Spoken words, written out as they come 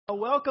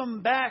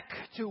Welcome back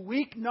to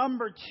week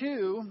number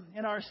 2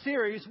 in our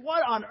series,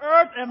 What on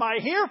Earth Am I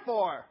Here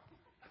For?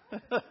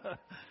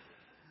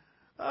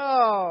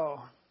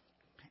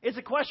 It's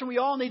a question we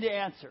all need to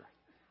answer.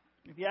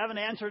 If you haven't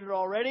answered it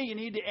already, you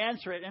need to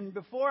answer it. And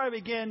before I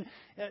begin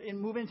and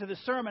move into the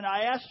sermon,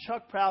 I asked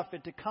Chuck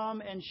Proudfit to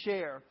come and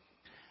share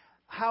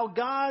how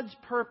God's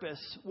purpose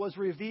was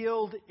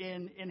revealed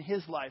in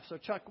his life. So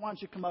Chuck, why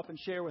don't you come up and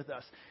share with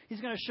us?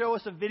 He's going to show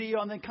us a video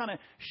and then kind of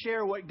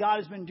share what God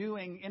has been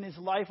doing in his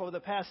life over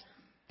the past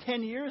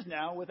 10 years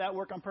now with At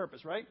Work on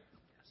Purpose, right?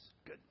 Yes.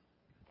 Good.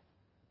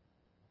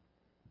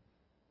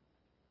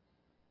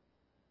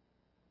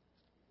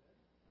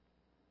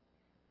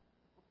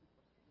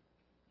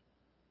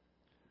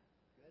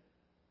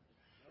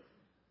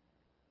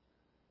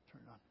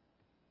 Turn it on.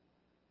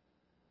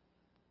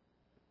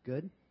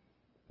 Good?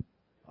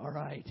 All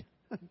right.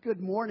 Good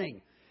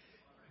morning.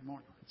 Good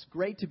morning. It's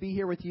great to be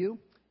here with you.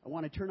 I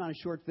want to turn on a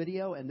short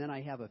video, and then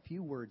I have a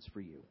few words for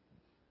you.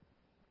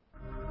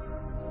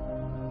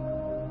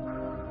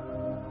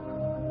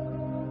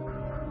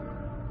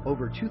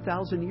 Over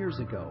 2,000 years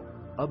ago,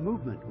 a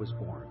movement was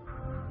born.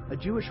 A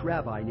Jewish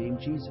rabbi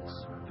named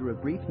Jesus, through a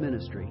brief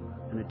ministry,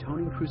 an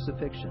atoning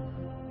crucifixion,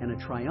 and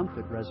a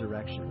triumphant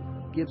resurrection,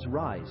 gives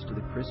rise to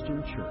the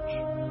Christian church.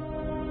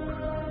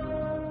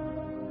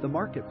 The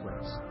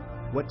marketplace,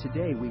 what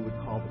today we would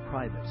call the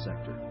private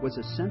sector, was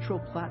a central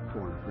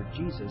platform for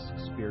Jesus'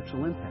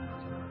 spiritual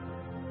impact.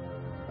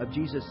 Of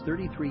Jesus'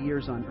 33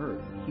 years on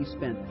earth, he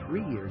spent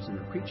 3 years in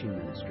the preaching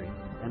ministry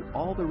and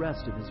all the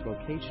rest of his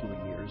vocational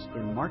years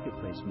in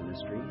marketplace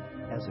ministry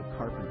as a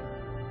carpenter.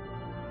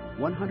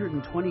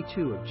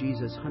 122 of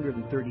Jesus'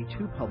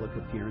 132 public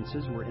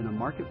appearances were in a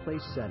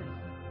marketplace setting.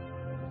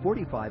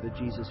 45 of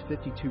Jesus'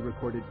 52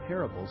 recorded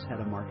parables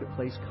had a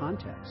marketplace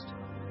context.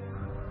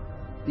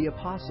 The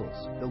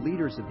apostles, the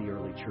leaders of the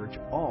early church,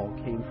 all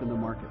came from the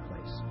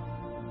marketplace.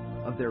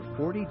 Of their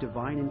 40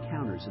 divine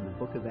encounters in the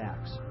book of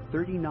Acts,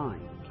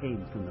 39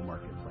 came from the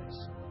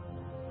marketplace.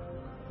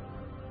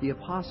 The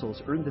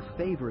apostles earned the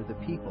favor of the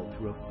people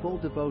through a full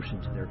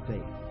devotion to their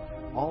faith,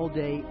 all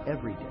day,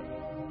 every day,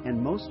 and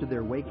most of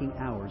their waking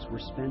hours were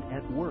spent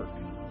at work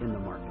in the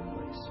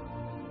marketplace.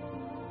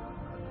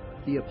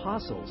 The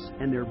apostles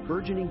and their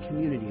burgeoning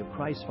community of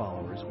Christ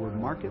followers were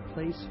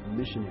marketplace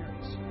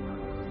missionaries.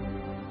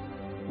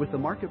 With the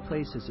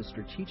marketplace as a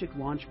strategic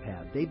launch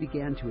pad, they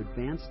began to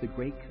advance the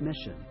Great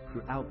Commission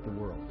throughout the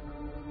world.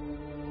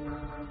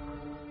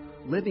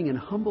 Living in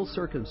humble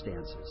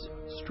circumstances,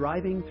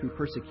 striving through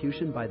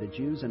persecution by the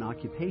Jews and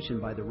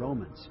occupation by the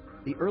Romans,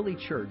 the early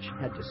church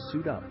had to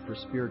suit up for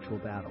spiritual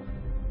battle.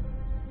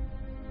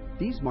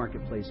 These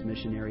marketplace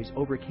missionaries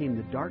overcame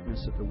the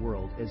darkness of the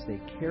world as they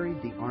carried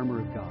the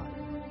armor of God,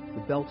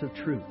 the belt of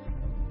truth,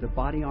 the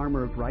body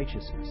armor of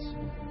righteousness,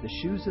 the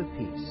shoes of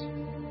peace,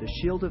 the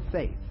shield of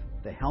faith,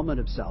 the helmet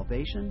of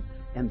salvation,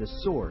 and the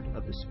sword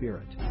of the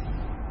Spirit.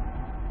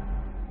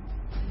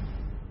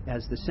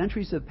 As the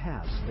centuries have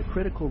passed, the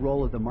critical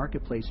role of the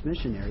marketplace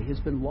missionary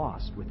has been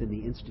lost within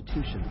the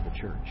institution of the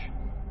church.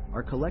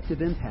 Our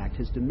collective impact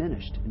has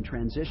diminished in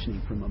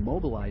transitioning from a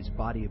mobilized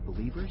body of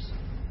believers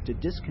to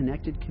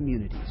disconnected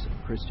communities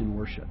of Christian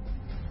worship.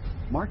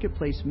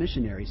 Marketplace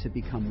missionaries have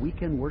become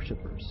weekend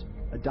worshipers,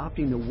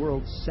 adopting the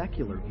world's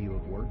secular view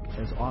of work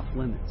as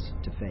off-limits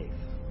to faith.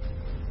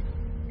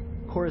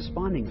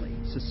 Correspondingly,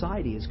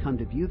 society has come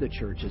to view the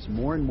church as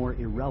more and more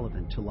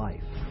irrelevant to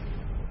life.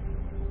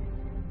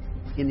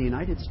 In the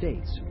United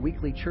States,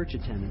 weekly church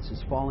attendance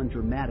has fallen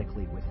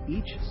dramatically with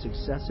each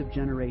successive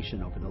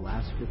generation over the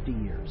last 50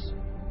 years.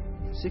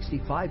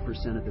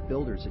 65% of the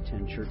builders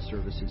attend church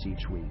services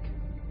each week,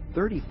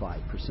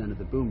 35% of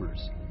the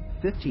boomers,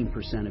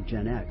 15% of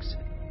Gen X,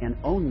 and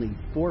only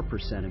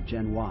 4% of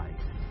Gen Y,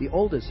 the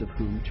oldest of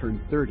whom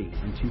turned 30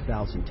 in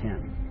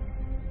 2010.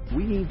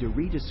 We need to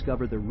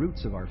rediscover the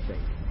roots of our faith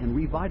and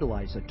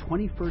revitalize a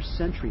 21st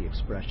century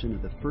expression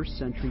of the first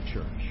century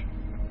church.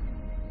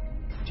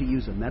 To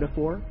use a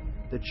metaphor,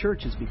 the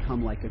church has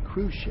become like a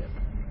cruise ship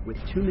with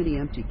too many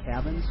empty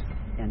cabins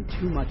and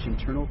too much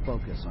internal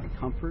focus on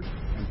comfort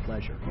and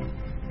pleasure.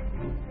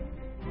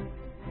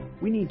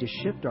 We need to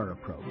shift our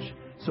approach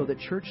so that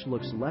church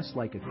looks less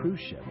like a cruise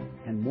ship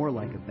and more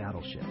like a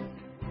battleship,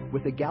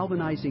 with a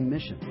galvanizing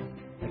mission,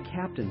 a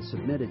captain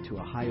submitted to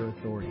a higher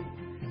authority,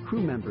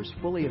 crew members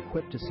fully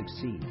equipped to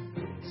succeed,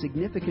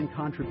 significant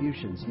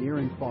contributions near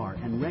and far,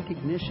 and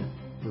recognition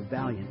for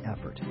valiant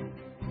effort.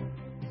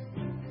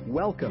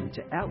 Welcome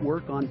to At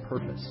Work on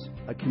Purpose,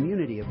 a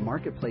community of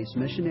marketplace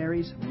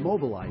missionaries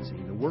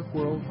mobilizing the work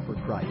world for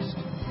Christ.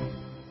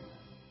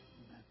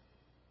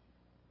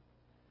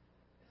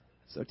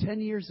 So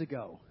 10 years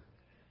ago,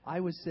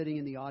 I was sitting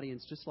in the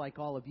audience just like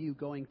all of you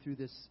going through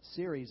this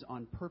series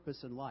on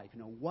purpose in life.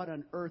 What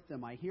on earth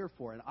am I here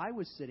for? And I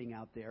was sitting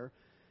out there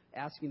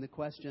asking the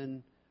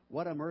question,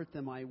 what on earth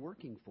am I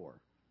working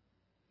for?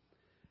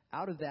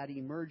 Out of that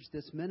emerged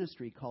this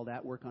ministry called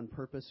At Work on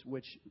Purpose,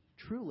 which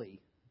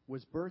truly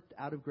was birthed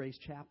out of Grace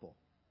Chapel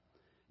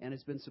and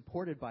has been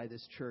supported by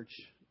this church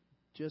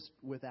just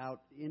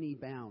without any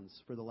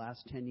bounds for the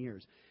last 10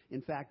 years.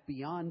 In fact,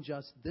 beyond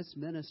just this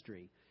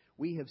ministry,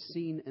 we have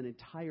seen an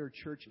entire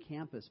church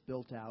campus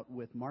built out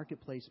with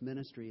marketplace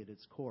ministry at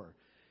its core.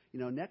 You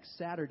know, next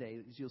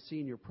Saturday, as you'll see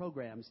in your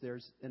programs,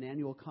 there's an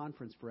annual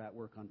conference for At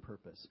Work on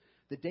Purpose.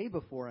 The day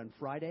before, on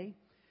Friday,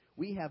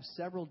 we have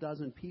several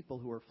dozen people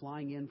who are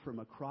flying in from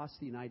across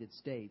the United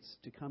States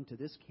to come to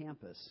this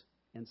campus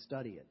and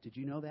study it. Did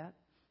you know that?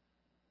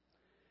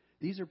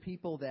 These are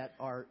people that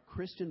are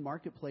Christian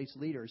marketplace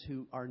leaders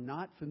who are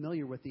not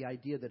familiar with the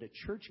idea that a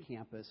church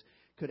campus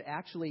could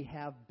actually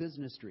have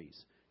business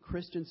trees,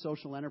 Christian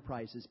social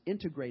enterprises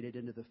integrated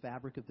into the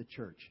fabric of the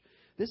church.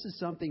 This is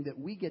something that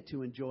we get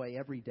to enjoy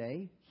every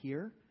day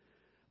here,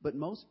 but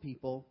most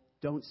people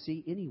don't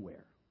see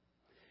anywhere.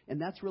 And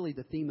that's really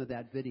the theme of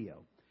that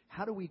video.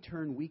 How do we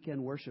turn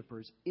weekend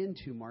worshipers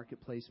into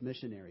marketplace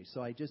missionaries?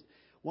 So I just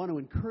want to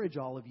encourage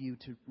all of you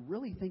to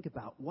really think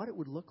about what it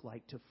would look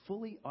like to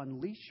fully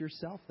unleash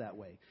yourself that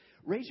way.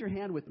 Raise your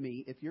hand with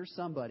me if you're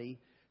somebody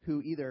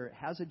who either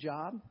has a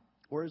job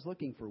or is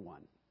looking for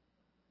one.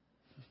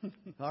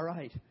 All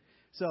right.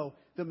 So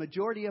the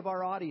majority of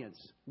our audience,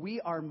 we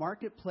are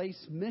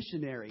marketplace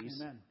missionaries.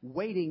 Amen.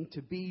 Waiting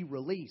to be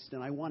released.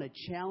 And I want to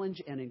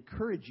challenge and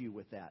encourage you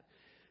with that.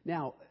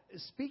 Now,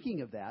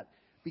 speaking of that,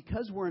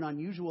 because we're an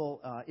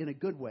unusual, in a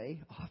good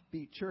way,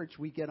 offbeat church,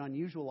 we get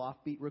unusual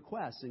offbeat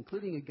requests,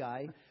 including a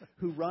guy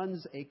who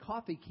runs a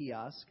coffee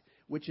kiosk,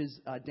 which is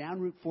down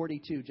Route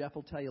 42. Jeff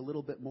will tell you a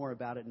little bit more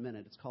about it in a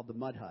minute. It's called the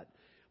Mud Hut.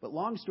 But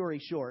long story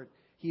short,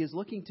 he is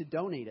looking to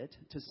donate it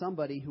to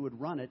somebody who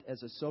would run it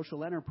as a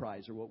social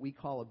enterprise, or what we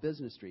call a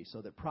business tree,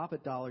 so that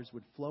profit dollars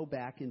would flow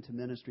back into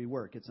ministry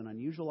work. It's an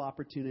unusual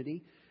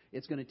opportunity.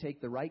 It's going to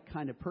take the right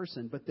kind of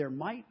person, but there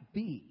might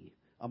be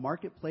a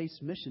marketplace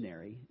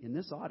missionary in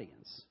this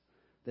audience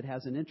that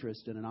has an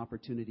interest in an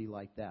opportunity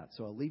like that.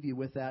 So I'll leave you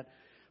with that.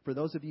 For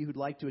those of you who'd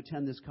like to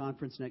attend this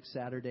conference next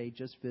Saturday,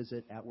 just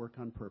visit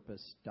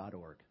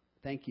atworkonpurpose.org.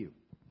 Thank you.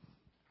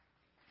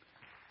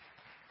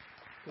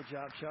 Good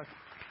job, Chuck.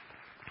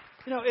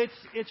 You know,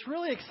 it's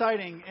really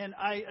exciting, and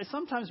I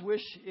sometimes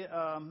wish,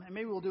 and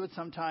maybe we'll do it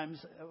sometime,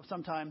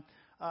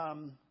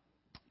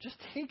 just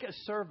take a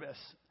service.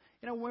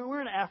 You know, when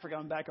we're in Africa,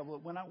 I'm back up.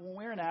 When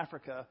we're in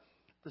Africa,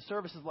 the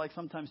service is like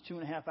sometimes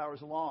 2.5 hours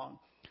long.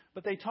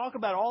 But they talk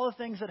about all the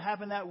things that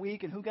happened that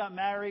week and who got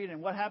married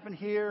and what happened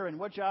here and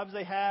what jobs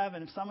they have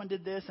and if someone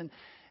did this. And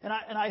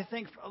I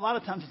think a lot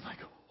of times it's like,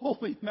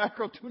 holy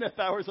mackerel, 2.5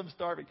 hours, I'm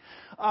starving.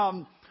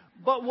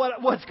 But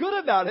what's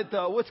good about it,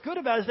 though, what's good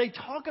about it is they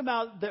talk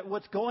about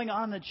what's going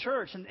on in the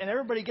church, and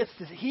everybody gets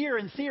to hear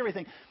and see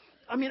everything.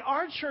 I mean,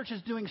 our church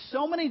is doing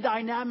so many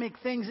dynamic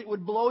things it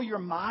would blow your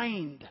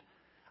mind.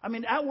 I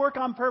mean, At Work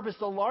on Purpose,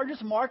 the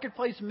largest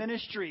marketplace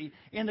ministry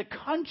in the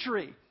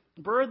country,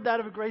 birthed out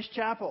of Grace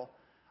Chapel.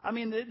 I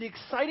mean, the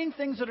exciting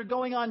things that are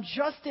going on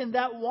just in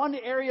that one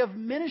area of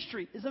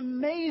ministry is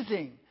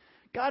amazing.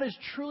 God has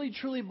truly,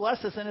 truly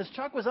blessed us. And as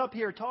Chuck was up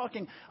here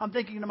talking, I'm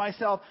thinking to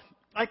myself,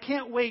 I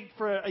can't wait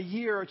for a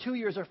year or 2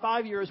 years or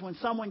 5 years when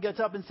someone gets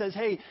up and says,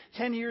 hey,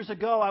 10 years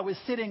ago I was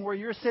sitting where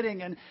you're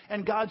sitting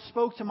and God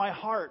spoke to my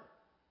heart.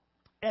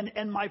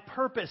 And my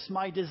purpose,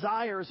 my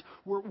desires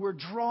were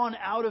drawn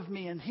out of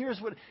me. And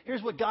here's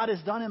what God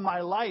has done in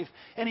my life.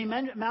 And he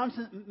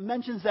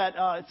mentions that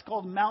it's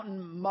called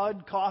Mountain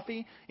Mud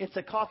Coffee. It's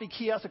a coffee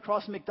kiosk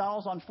across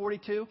McDonald's on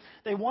 42.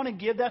 They want to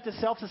give that to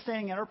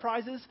Self-Sustaining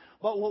Enterprises.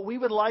 But what we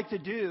would like to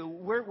do,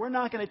 we're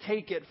not going to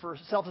take it for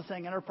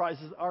Self-Sustaining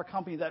Enterprises, our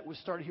company that was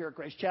started here at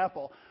Grace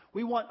Chapel.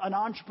 We want an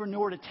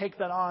entrepreneur to take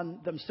that on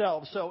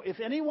themselves. So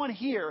if anyone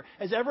here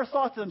has ever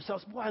thought to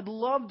themselves, boy, I'd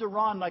love to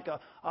run like a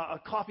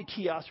coffee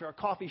kiosk or a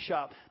coffee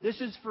shop,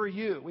 this is for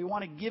you. We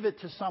want to give it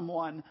to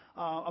someone,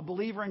 a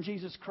believer in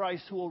Jesus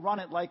Christ, who will run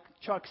it, like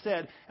Chuck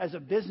said, as a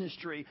business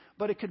tree.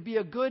 But it could be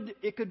a good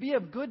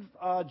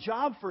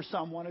job for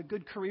someone, a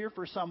good career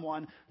for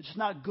someone. It's just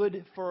not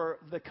good for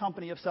the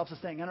company of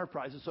Self-Sustaining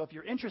Enterprises. So if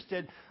you're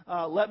interested,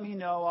 let me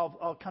know.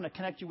 I'll kind of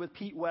connect you with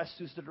Pete West,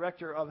 who's the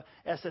director of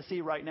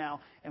SSE right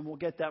now, and we'll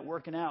get that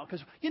working out.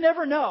 Because you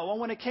never know. Well,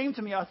 when it came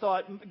to me, I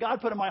thought,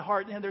 God put in my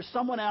heart, there's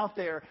someone out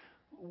there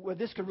where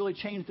this could really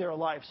change their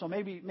life. So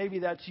maybe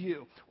that's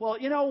you. Well,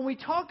 you know, when we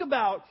talk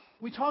about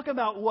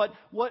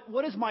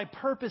what is my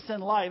purpose in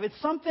life, it's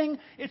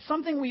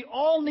something we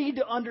all need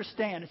to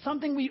understand. It's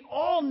something we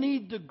all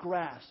need to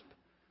grasp.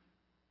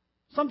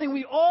 Something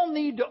we all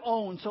need to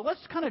own. So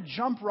let's kind of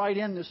jump right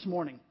in this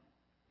morning.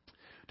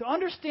 To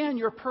understand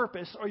your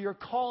purpose or your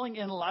calling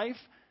in life,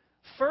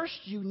 first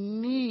you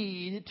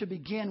need to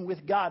begin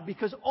with God,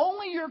 because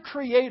only your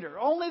Creator,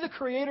 only the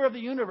Creator of the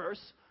universe,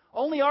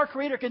 only our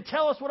Creator can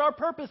tell us what our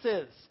purpose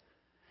is.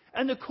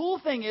 And the cool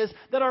thing is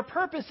that our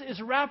purpose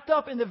is wrapped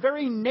up in the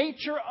very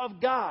nature of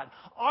God.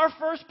 Our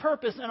first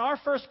purpose and our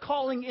first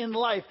calling in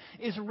life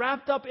is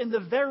wrapped up in the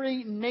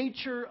very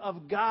nature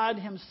of God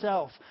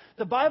Himself.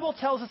 The Bible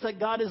tells us that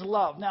God is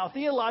love. Now,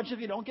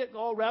 theologically, don't get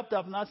all wrapped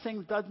up. I'm not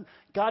saying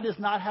God does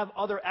not have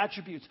other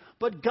attributes.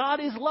 But God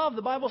is love.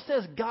 The Bible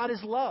says God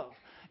is love.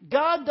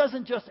 God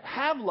doesn't just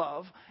have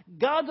love.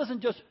 God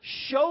doesn't just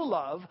show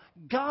love.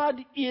 God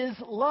is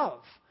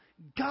love.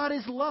 God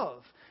is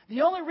love.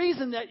 The only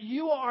reason that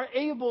you are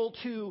able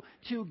to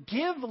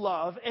give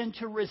love and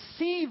to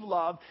receive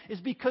love is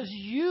because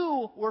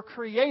you were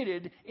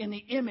created in the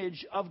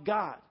image of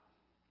God.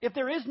 If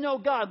there is no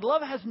God,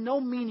 love has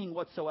no meaning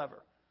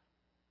whatsoever.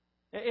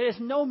 It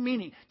has no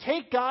meaning.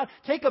 Take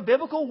a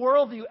biblical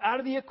worldview out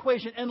of the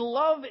equation, and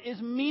love is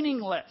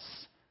meaningless.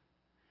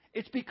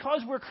 It's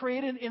because we're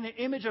created in the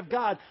image of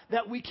God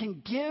that we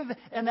can give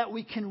and that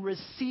we can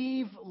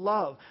receive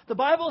love. The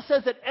Bible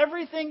says that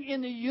everything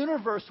in the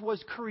universe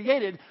was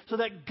created so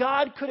that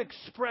God could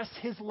express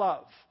His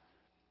love.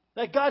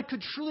 That God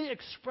could truly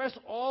express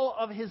all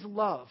of His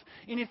love.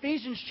 In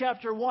Ephesians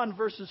chapter 1,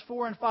 verses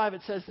 4 and 5,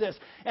 it says this.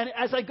 And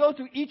as I go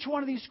through each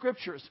one of these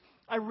scriptures,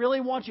 I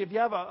really want you, if you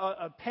have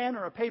a pen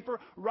or a paper,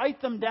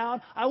 write them down.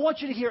 I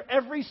want you to hear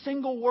every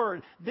single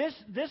word. This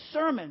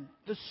sermon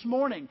this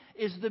morning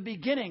is the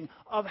beginning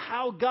of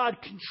how God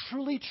can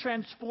truly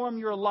transform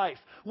your life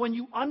when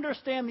you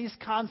understand these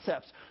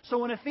concepts.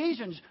 So in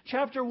Ephesians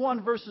chapter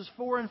 1, verses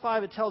 4 and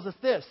 5, it tells us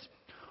this.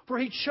 For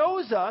He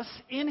chose us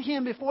in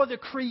Him before the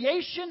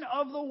creation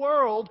of the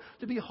world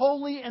to be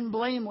holy and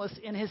blameless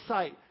in His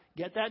sight.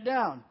 Get that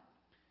down.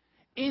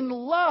 In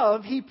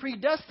love, He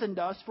predestined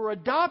us for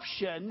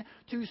adoption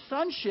to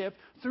sonship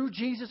through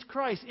Jesus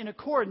Christ in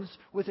accordance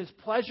with His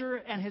pleasure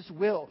and His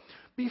will.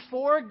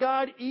 Before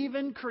God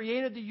even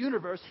created the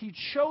universe, He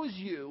chose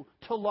you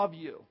to love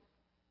you.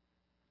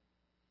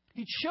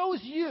 He chose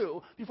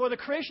you before the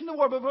creation of the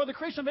world, before the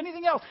creation of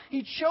anything else.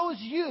 He chose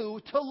you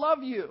to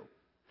love you.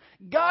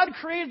 God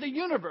created the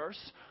universe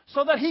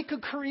so that He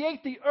could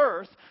create the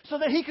earth, so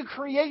that He could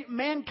create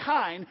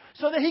mankind,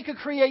 so that He could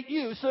create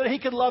you, so that He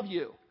could love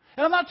you.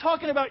 And I'm not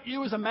talking about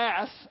you as a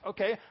mass,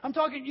 okay? I'm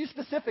talking you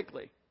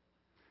specifically.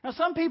 Now,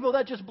 some people,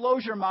 that just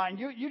blows your mind.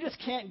 You just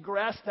can't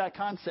grasp that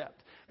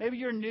concept. Maybe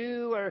you're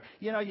new or,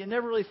 you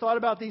never really thought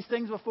about these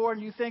things before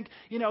and you think,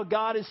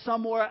 God is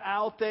somewhere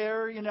out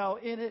there,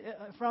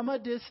 from a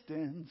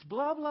distance,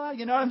 blah, blah.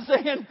 You know what I'm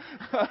saying?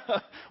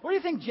 Where do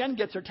you think Jen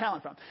gets her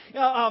talent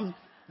from?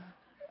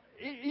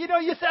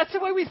 That's the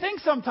way we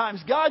think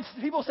sometimes.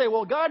 People say,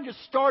 well, God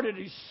just started,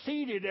 He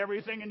seeded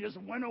everything and just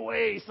went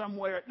away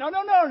somewhere. No.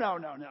 Not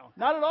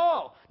at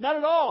all. Not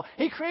at all.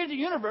 He created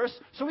the universe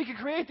so He could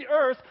create the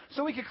earth,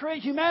 so He could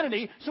create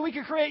humanity, so He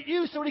could create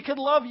you, so He could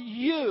love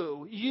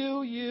you.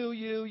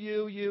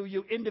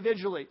 You,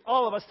 individually.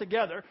 All of us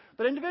together,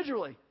 but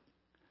individually.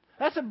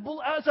 That's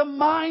a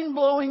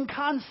mind-blowing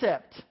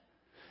concept.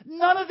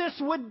 None of this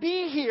would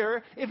be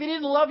here if He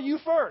didn't love you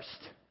first.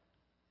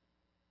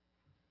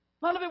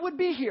 None of it would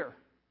be here.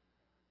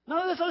 None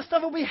of this other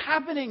stuff would be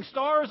happening.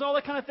 Stars, all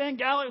that kind of thing,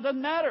 galaxies, doesn't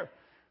matter.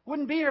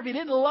 Wouldn't be here if He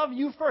didn't love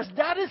you first.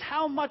 That is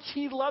how much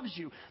He loves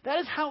you. That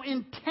is how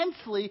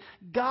intensely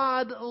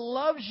God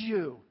loves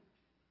you.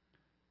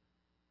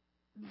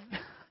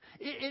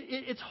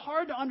 It's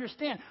hard to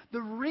understand.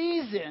 The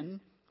reason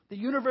the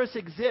universe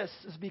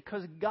exists is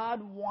because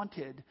God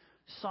wanted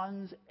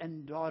sons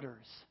and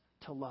daughters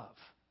to love.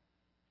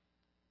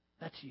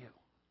 That's you.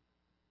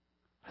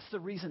 That's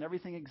the reason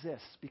everything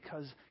exists,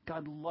 because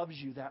God loves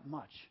you that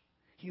much.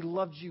 He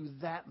loves you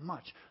that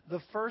much. The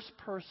first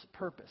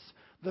purpose,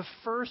 the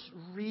first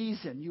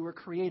reason you were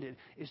created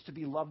is to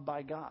be loved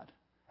by God.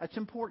 That's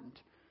important.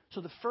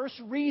 So the first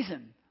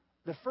reason,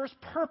 the first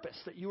purpose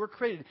that you were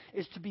created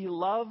is to be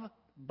loved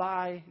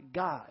by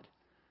God.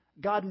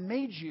 God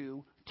made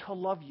you to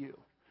love you.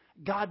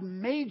 God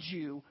made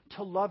you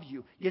to love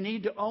you. You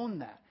need to own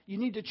that. You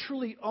need to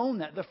truly own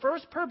that. The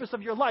first purpose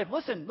of your life,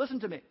 listen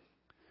to me.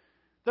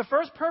 The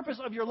first purpose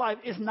of your life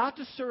is not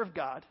to serve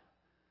God.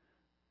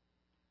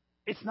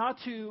 It's not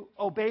to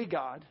obey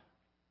God.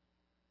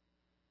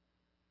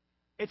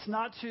 It's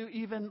not to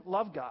even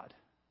love God.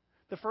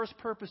 The first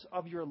purpose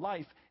of your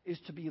life is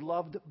to be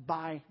loved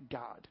by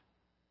God.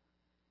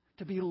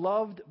 To be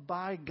loved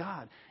by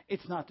God.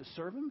 It's not to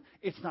serve Him.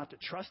 It's not to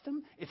trust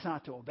Him. It's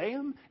not to obey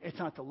Him. It's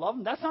not to love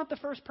Him. That's not the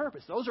first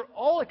purpose. Those are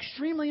all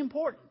extremely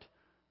important.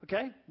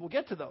 Okay? We'll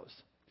get to those.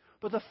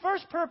 But the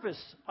first purpose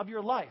of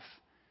your life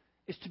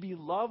is to be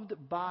loved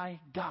by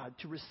God,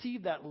 to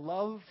receive that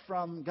love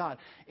from God.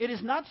 It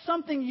is not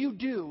something you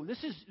do.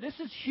 This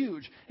is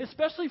huge,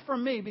 especially for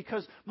me,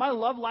 because my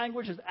love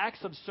language is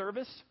acts of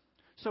service.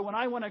 So when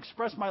I want to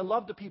express my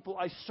love to people,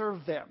 I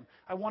serve them.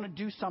 I want to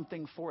do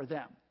something for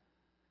them.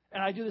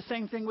 And I do the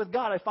same thing with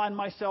God. I find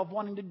myself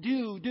wanting to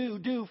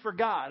do for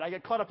God. I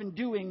get caught up in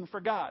doing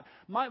for God.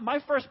 My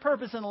first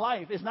purpose in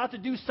life is not to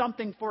do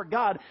something for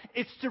God.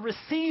 It's to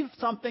receive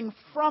something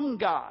from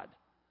God.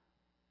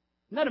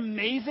 Isn't that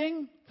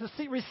amazing? To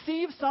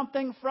receive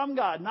something from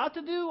God. Not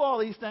to do all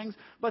these things,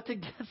 but to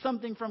get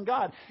something from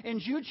God. In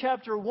Jude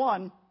chapter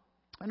 1,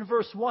 in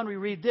verse 1, we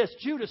read this.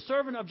 Jude, a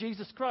servant of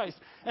Jesus Christ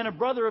and a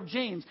brother of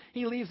James.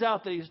 He leaves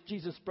out that he's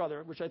Jesus'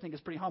 brother, which I think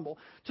is pretty humble.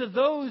 To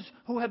those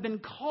who have been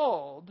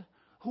called,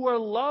 who are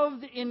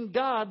loved in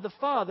God the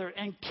Father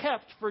and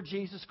kept for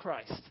Jesus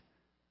Christ.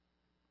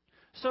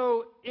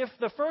 So if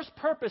the first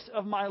purpose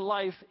of my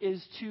life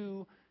is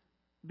to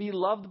be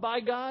loved by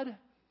God?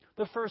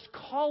 The first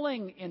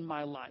calling in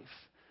my life,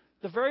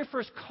 the very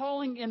first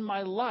calling in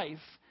my life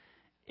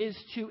is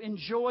to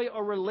enjoy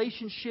a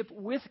relationship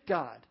with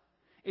God.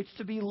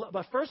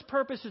 My first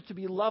purpose is to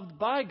be loved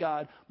by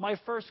God. My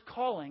first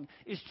calling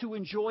is to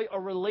enjoy a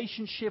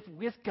relationship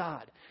with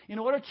God. In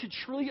order to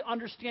truly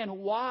understand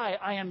why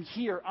I am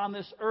here on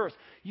this earth,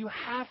 you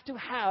have to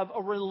have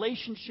a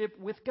relationship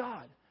with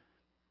God.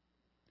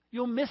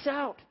 You'll miss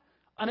out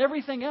on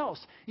everything else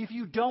if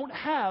you don't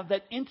have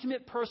that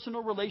intimate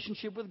personal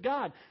relationship with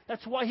God.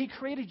 That's why He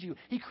created you.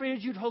 He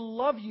created you to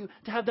love you,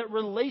 to have that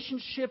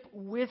relationship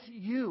with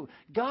you.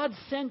 God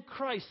sent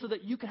Christ so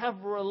that you could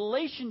have a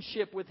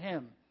relationship with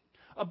Him.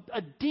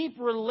 A deep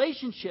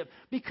relationship.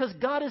 Because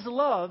God is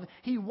love,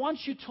 He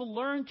wants you to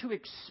learn to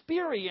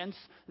experience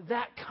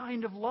that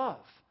kind of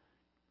love.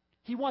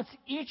 He wants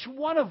each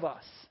one of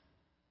us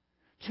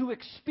to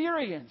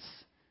experience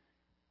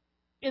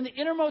in the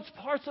innermost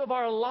parts of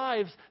our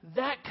lives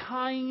that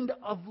kind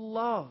of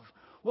love.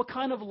 What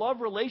kind of love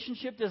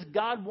relationship does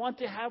God want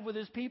to have with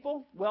His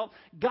people? Well,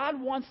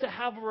 God wants to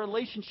have a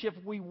relationship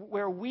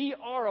where we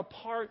are a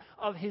part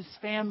of His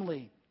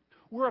family.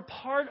 We're a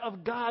part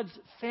of God's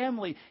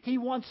family. He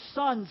wants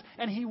sons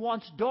and He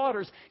wants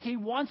daughters. He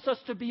wants us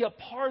to be a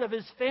part of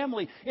His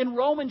family. In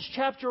Romans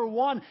chapter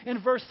 1,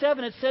 in verse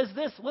 7, it says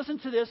this. Listen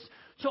to this.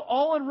 To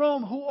all in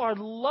Rome who are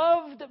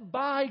loved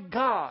by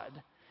God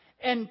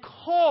and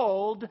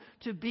called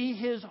to be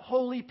His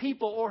holy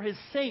people, or His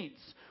saints,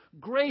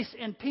 grace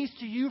and peace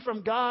to you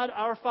from God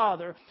our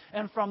Father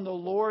and from the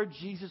Lord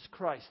Jesus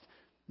Christ.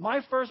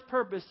 My first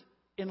purpose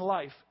in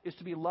life is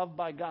to be loved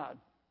by God.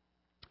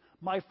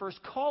 My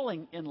first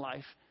calling in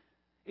life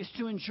is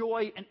to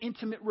enjoy an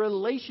intimate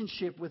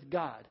relationship with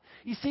God.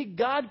 You see,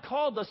 God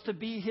called us to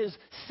be His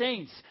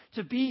saints,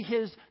 to be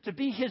His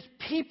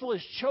people,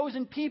 His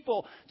chosen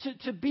people,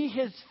 to be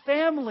His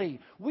family.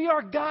 We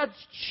are God's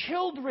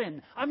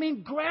children. I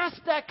mean,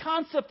 grasp that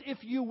concept if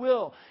you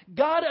will.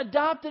 God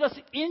adopted us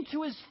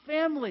into His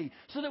family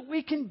so that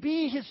we can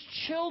be His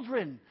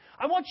children.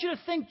 I want you to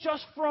think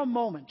just for a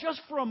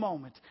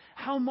moment,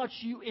 how much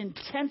you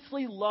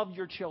intensely love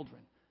your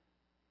children.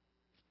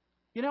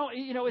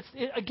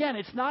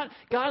 It's not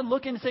God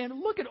looking and saying,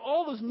 look at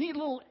all those neat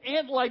little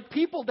ant-like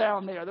people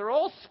down there. They're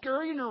all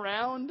scurrying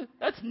around.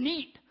 That's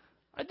neat.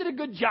 I did a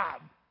good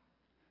job.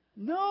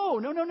 No.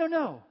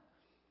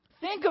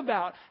 Think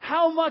about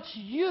how much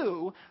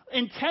you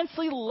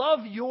intensely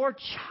love your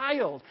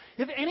child.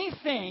 If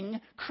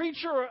anything,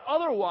 creature or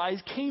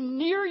otherwise, came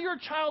near your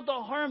child to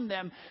harm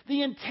them,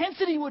 the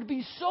intensity would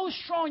be so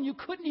strong you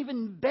couldn't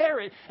even bear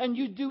it, and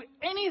you'd do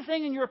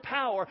anything in your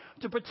power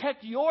to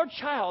protect your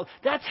child.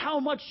 That's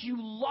how much you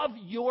love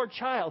your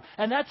child.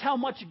 And that's how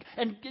much,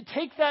 and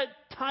take that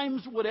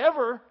times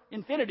whatever,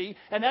 infinity,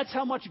 and that's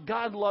how much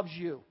God loves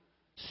you.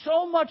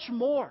 So much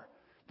more.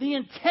 The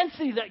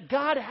intensity that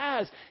God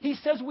has. He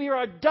says we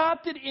are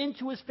adopted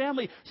into His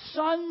family,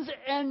 sons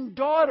and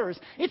daughters.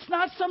 It's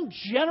not some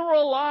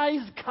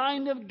generalized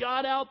kind of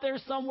God out there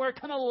somewhere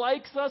kind of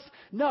likes us.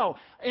 No.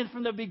 And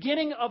from the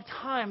beginning of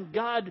time,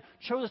 God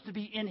chose us to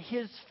be in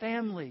His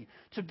family,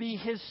 to be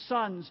His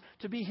sons,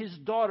 to be His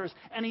daughters.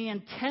 And He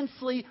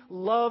intensely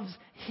loves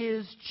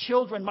His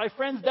children. My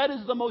friends, that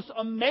is the most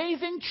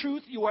amazing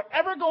truth you are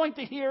ever going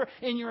to hear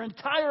in your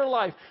entire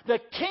life. The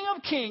King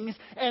of Kings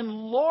and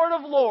Lord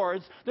of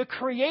Lords, the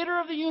Creator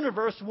of the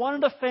universe,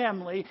 wanted a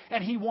family,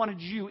 and He wanted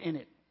you in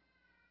it.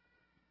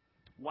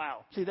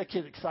 Wow. See, that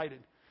kid's excited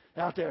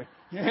out there.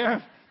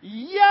 Yeah.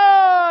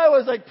 Yeah, it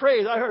was like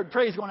praise. I heard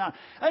praise going on.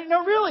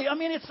 No, really,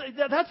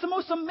 that's the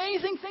most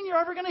amazing thing you're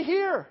ever going to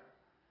hear.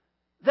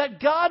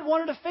 That God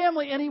wanted a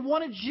family, and He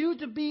wanted you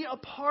to be a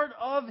part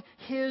of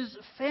His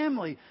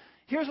family.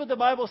 Here's what the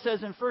Bible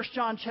says in 1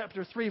 John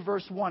chapter 3,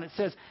 verse 1. It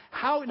says,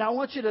 now I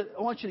want you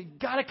to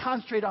got to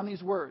concentrate on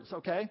these words,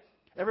 okay?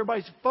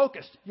 Everybody's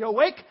focused. You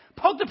awake?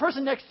 Poke the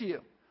person next to you.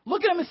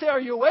 Look at them and say, are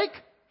you awake?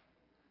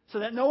 So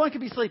that no one can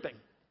be sleeping.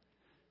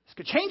 This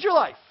could change your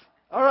life.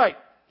 All right.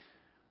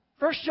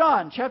 1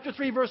 John chapter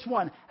 3, verse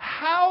 1.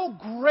 How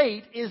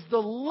great is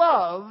the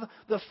love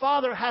the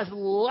Father has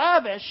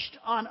lavished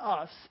on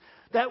us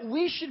that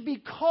we should be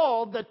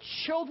called the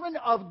children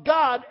of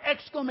God!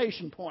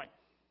 Exclamation point.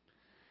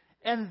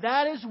 And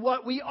that is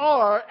what we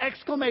are!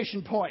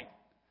 Exclamation point.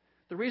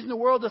 The reason the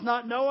world does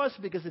not know us,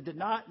 because it did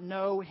not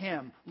know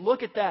Him.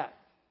 Look at that.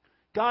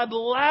 God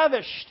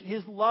lavished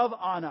His love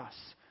on us.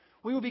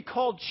 We will be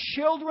called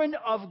children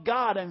of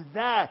God, and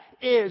that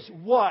is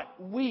what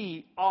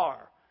we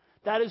are.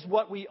 That is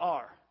what we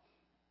are.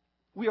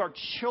 We are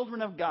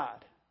children of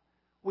God.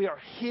 We are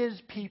His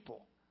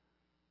people.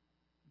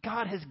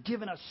 God has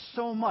given us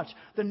so much.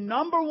 The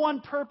number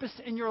one purpose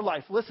in your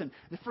life, listen,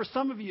 for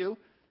some of you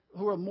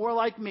who are more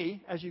like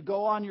me as you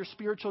go on your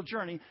spiritual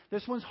journey,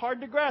 this one's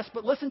hard to grasp,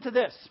 but listen to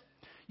this.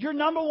 Your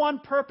number one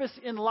purpose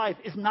in life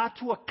is not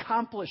to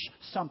accomplish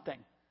something.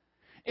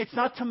 It's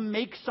not to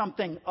make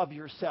something of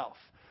yourself.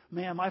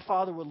 Man, my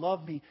Father would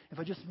love me if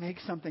I just make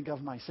something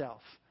of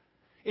myself.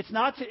 It's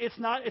not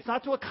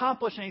to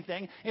accomplish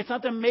anything. It's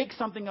not to make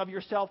something of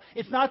yourself.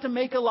 It's not to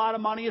make a lot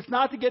of money. It's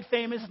not to get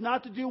famous. It's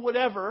not to do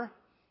whatever.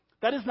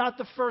 That is not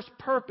the first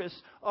purpose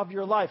of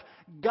your life.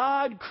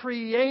 God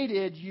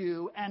created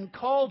you and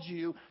called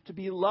you to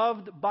be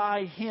loved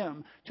by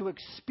Him, to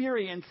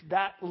experience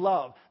that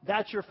love.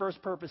 That's your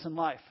first purpose in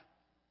life.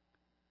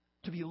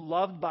 To be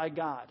loved by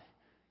God.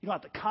 You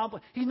don't have to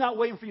accomplish. He's not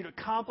waiting for you to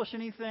accomplish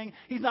anything.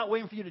 He's not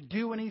waiting for you to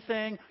do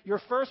anything. Your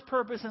first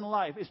purpose in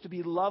life is to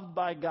be loved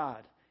by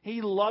God.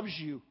 He loves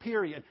you,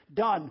 period.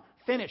 Done.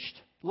 Finished.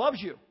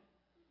 Loves you.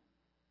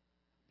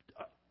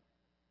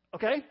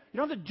 Okay? You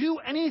don't have to do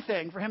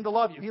anything for Him to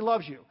love you. He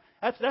loves you.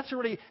 That's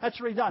already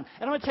done.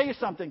 And I'm going to tell you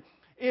something.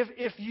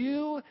 If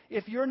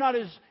you're not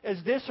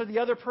as this or the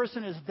other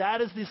person as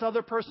that as this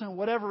other person or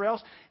whatever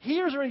else, He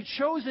has already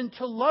chosen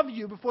to love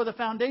you before the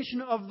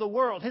foundation of the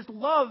world. His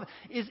love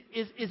is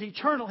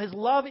eternal. His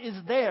love is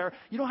there.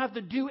 You don't have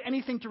to do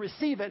anything to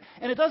receive it,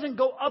 and it doesn't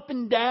go up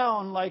and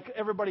down like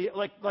everybody,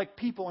 like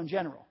people in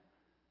general.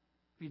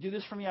 If you do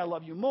this for me, I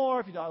love you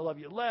more. If you don't, I love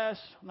you less.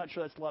 I'm not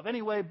sure that's love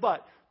anyway,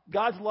 but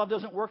God's love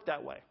doesn't work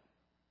that way.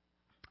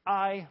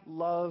 I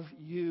love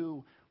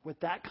you with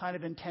that kind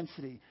of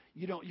intensity.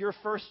 Your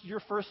first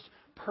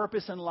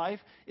purpose in life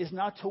is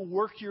not to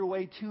work your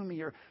way to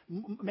me or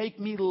make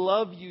me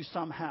love you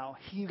somehow.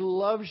 He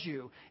loves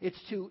you. It's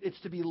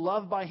to be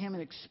loved by Him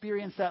and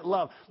experience that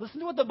love. Listen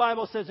to what the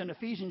Bible says in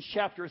Ephesians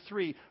chapter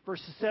 3,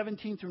 verses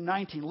 17 through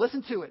 19.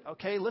 Listen to it,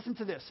 okay? Listen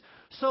to this.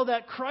 So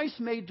that Christ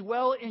may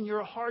dwell in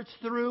your hearts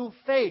through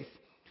faith.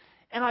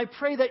 And I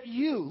pray that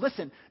you,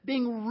 listen,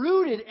 being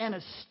rooted and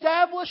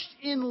established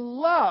in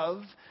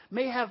love,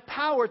 may have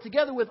power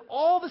together with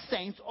all the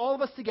saints, all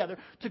of us together,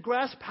 to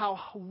grasp how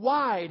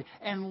wide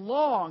and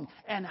long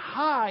and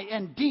high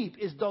and deep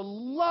is the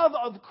love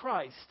of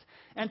Christ.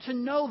 And to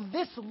know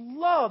this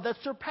love that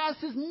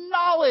surpasses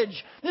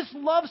knowledge. This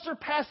love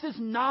surpasses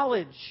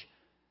knowledge.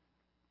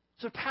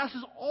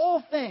 Surpasses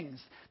all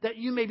things, that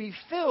you may be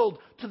filled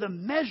to the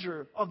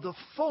measure of the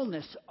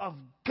fullness of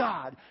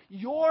God.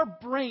 Your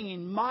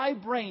brain, my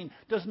brain,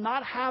 does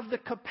not have the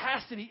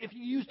capacity, if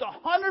you used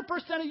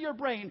 100% of your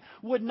brain,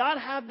 would not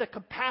have the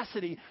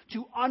capacity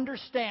to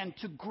understand,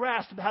 to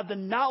grasp, to have the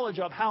knowledge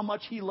of how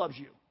much He loves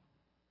you.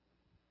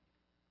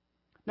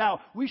 Now,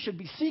 we should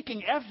be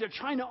seeking after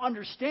trying to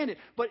understand it,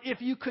 but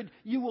if you could,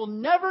 you will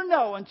never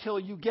know until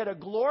you get a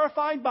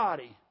glorified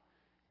body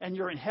and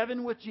you're in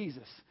heaven with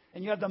Jesus.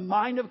 And you have the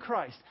mind of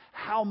Christ,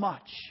 how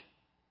much,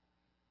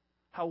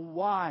 how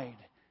wide,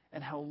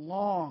 and how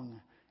long,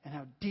 and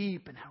how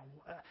deep, and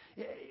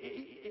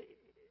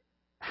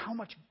how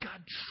much God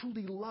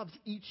truly loves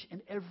each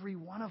and every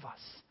one of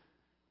us.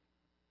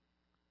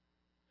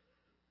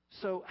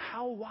 So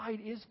how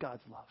wide is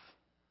God's love?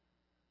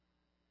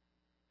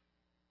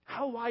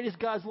 How wide is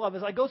God's love?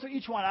 As I go through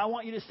each one, I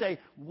want you to say,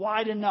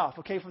 wide enough,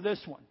 okay, for this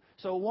one.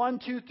 So 1,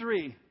 2,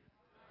 3.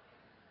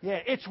 Yeah,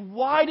 it's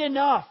wide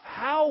enough.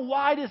 How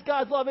wide is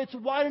God's love? It's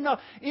wide enough.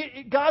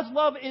 God's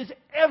love is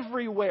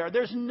everywhere.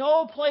 There's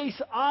no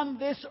place on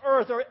this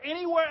earth or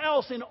anywhere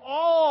else in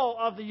all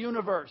of the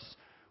universe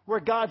where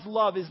God's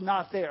love is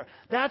not there.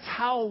 That's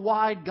how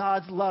wide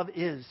God's love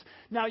is.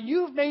 Now,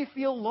 you may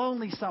feel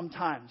lonely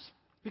sometimes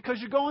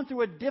because you're going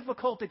through a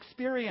difficult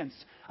experience.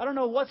 I don't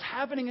know what's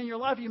happening in your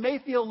life. You may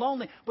feel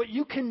lonely, but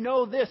you can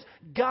know this.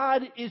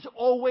 God is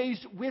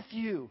always with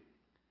you.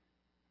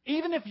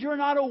 Even if you're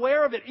not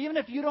aware of it, even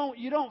if you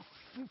don't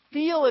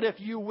feel it, if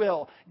you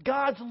will,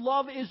 God's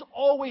love is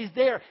always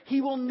there.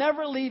 He will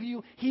never leave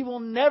you. He will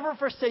never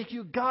forsake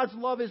you. God's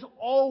love is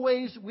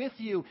always with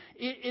you.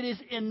 It is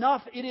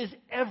enough. It is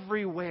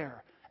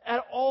everywhere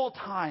at all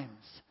times.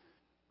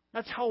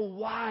 That's how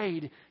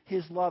wide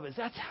His love is.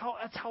 That's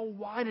how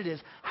wide it is.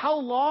 How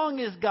long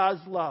is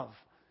God's love?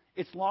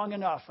 It's long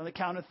enough. On the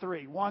count of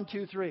 3. 1,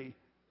 2, 3.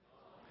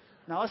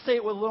 Now let's say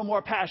it with a little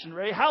more passion.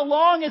 Ready? How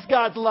long is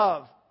God's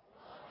love?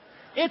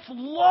 It's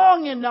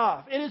long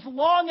enough. It is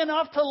long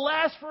enough to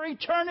last for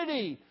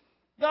eternity.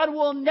 God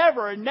will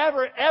never,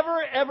 never, ever,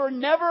 ever,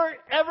 never,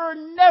 ever,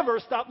 never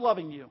stop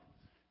loving you.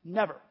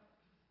 Never.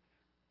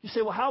 You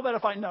say, well, how about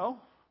if I know?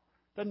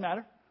 Doesn't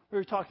matter. We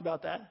already talked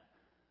about that.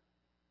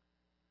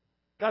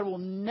 God will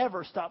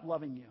never stop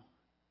loving you.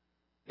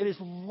 It is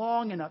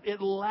long enough.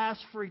 It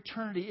lasts for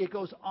eternity. It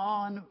goes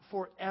on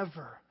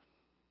forever.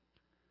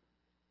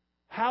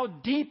 How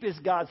deep is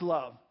God's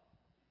love?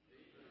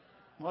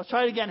 Well, let's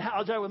try it again.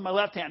 I'll try it with my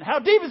left hand. How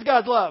deep is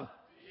God's love?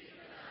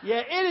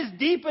 Yeah, it is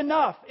deep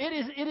enough.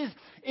 It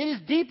is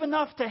deep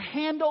enough to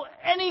handle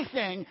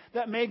anything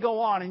that may go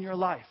on in your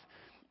life.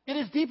 It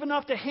is deep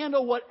enough to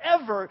handle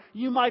whatever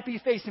you might be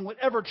facing,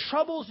 whatever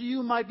troubles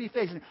you might be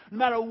facing, no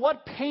matter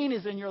what pain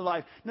is in your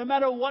life, no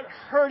matter what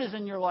hurt is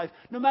in your life,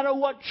 no matter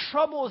what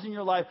trouble is in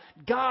your life,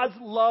 God's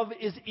love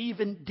is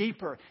even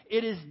deeper.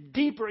 It is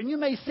deeper. And you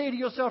may say to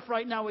yourself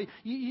right now,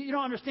 you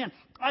don't understand.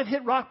 I've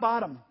hit rock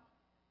bottom.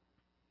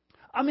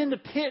 I'm in the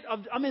pit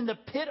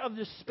of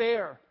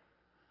despair.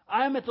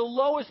 I am at the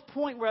lowest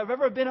point where I've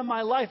ever been in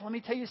my life. Let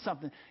me tell you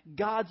something.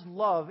 God's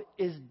love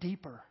is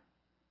deeper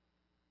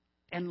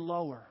and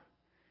lower.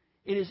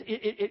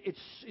 It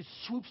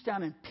swoops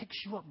down and picks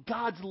you up.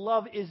 God's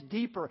love is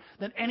deeper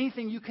than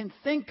anything you can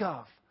think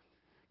of.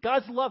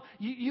 God's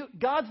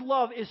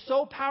love is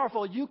so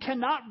powerful. You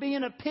cannot be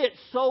in a pit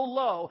so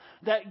low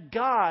that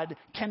God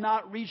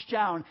cannot reach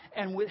down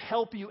and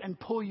help you and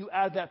pull you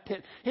out of that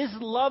pit. His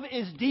love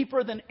is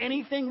deeper than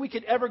anything we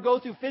could ever go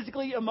through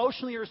physically,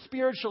 emotionally, or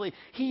spiritually.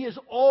 He is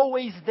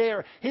always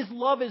there. His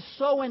love is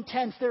so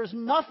intense. There's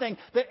nothing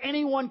that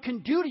anyone can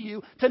do to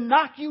you to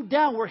knock you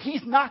down where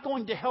He's not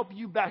going to help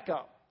you back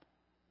up.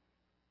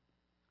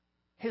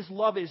 His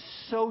love is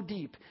so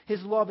deep.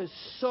 His love is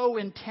so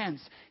intense.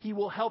 He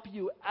will help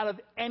you out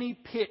of any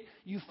pit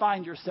you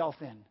find yourself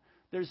in.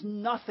 There's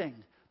nothing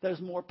that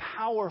is more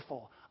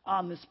powerful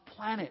on this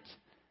planet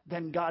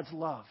than God's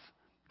love.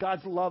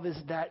 God's love is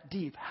that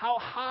deep. How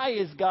high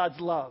is God's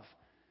love?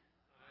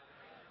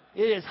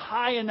 It is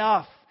high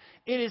enough.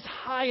 It is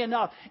high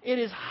enough. It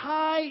is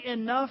high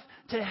enough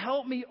to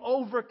help me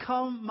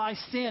overcome my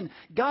sin.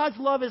 God's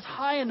love is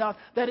high enough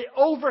that it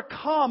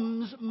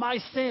overcomes my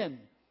sin.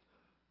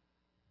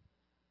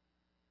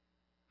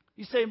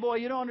 You say, boy,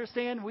 you don't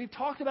understand. We've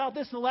talked about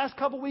this in the last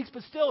couple of weeks,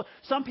 but still,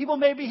 some people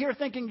may be here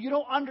thinking, you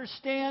don't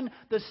understand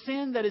the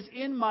sin that is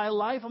in my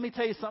life. Let me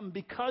tell you something.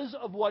 Because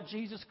of what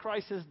Jesus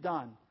Christ has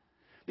done,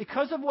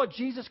 because of what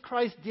Jesus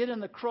Christ did on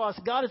the cross,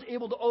 God is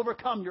able to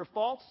overcome your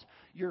faults,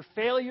 your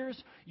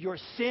failures, your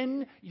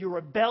sin, your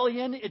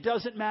rebellion. It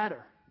doesn't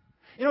matter.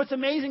 You know, it's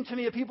amazing to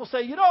me that people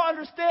say, you don't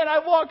understand.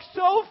 I've walked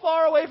so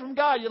far away from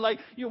God.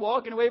 You're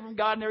walking away from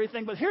God and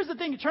everything. But here's the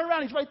thing. You turn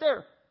around, He's right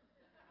there.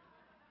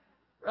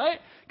 Right?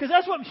 Because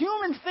that's what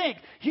humans think.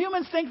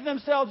 Humans think to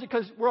themselves,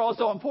 because we're all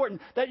so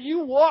important, that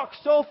you walk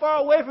so far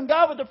away from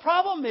God. But the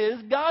problem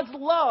is, God's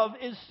love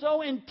is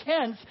so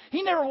intense,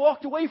 He never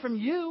walked away from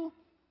you.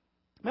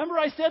 Remember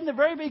I said in the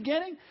very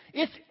beginning?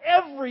 It's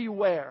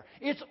everywhere.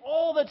 It's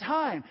all the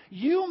time.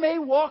 You may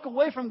walk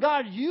away from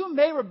God. You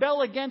may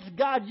rebel against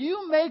God.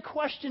 You may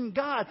question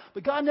God.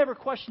 But God never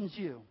questions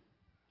you.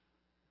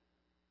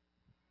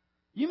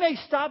 You may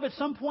stop at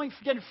some point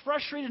getting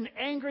frustrated and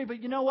angry,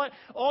 but you know what?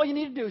 All you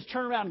need to do is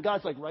turn around and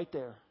God's like right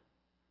there.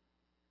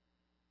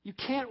 You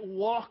can't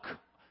walk.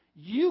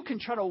 You can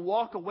try to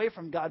walk away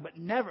from God, but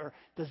never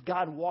does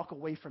God walk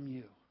away from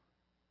you.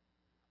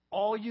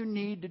 All you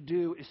need to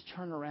do is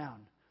turn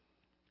around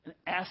and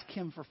ask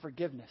Him for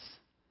forgiveness.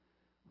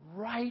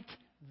 Right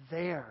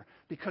there,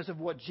 because of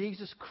what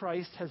Jesus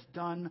Christ has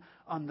done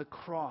on the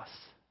cross.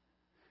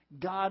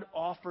 God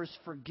offers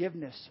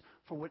forgiveness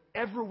for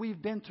whatever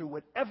we've been through,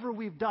 whatever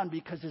we've done,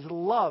 because His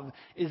love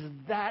is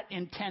that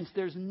intense.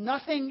 There's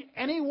nothing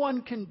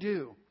anyone can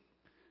do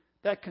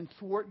that can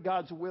thwart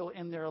God's will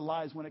in their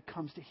lives when it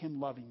comes to Him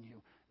loving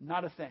you.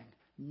 Not a thing.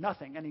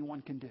 Nothing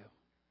anyone can do.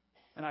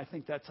 And I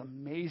think that's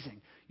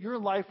amazing. Your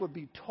life would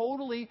be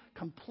totally,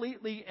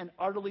 completely, and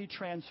utterly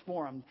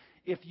transformed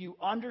if you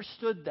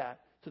understood that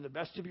to the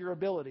best of your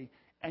ability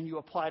and you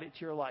applied it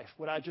to your life,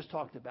 what I just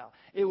talked about.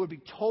 It would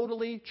be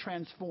totally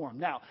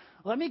transformed. Now,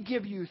 let me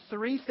give you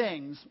 3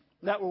 things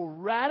that will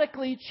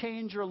radically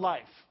change your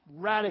life.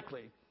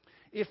 Radically.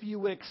 If you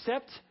would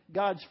accept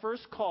God's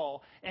first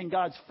call and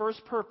God's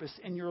first purpose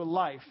in your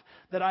life,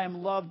 that I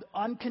am loved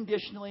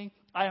unconditionally,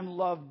 I am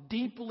loved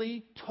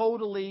deeply,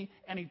 totally,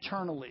 and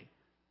eternally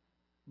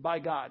by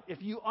God. If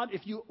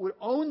you would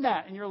own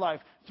that in your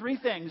life, 3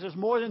 things. There's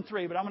more than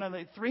 3, but I'm going to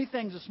make 3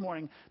 things this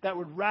morning that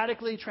would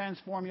radically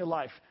transform your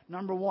life.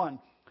 Number 1,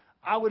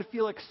 I would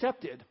feel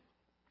accepted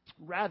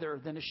rather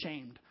than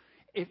ashamed.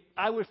 If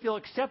I would feel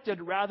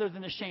accepted rather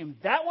than ashamed.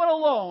 That one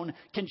alone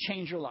can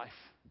change your life.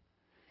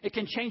 It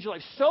can change your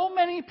life. So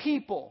many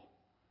people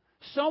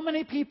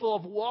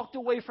have walked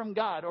away from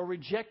God or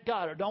reject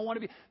God or don't want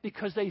to be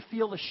because they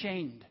feel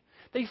ashamed.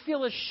 They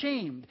feel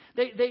ashamed.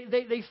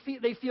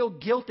 They feel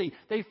guilty.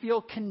 They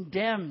feel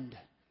condemned.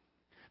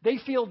 They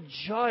feel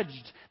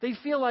judged. They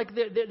feel like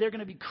they're going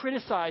to be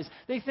criticized.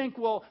 They think,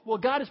 well,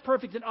 God is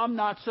perfect and I'm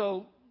not,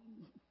 so.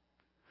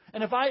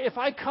 And if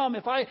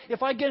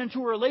I get into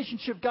a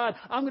relationship, God,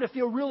 I'm going to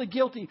feel really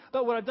guilty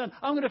about what I've done.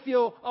 I'm going to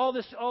feel I'm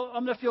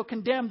going to feel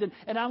condemned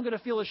and I'm going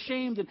to feel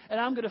ashamed and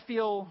I'm going to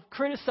feel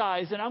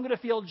criticized and I'm going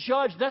to feel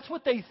judged. That's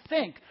what they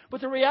think.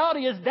 But the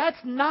reality is that's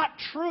not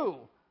true.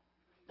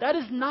 That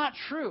is not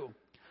true.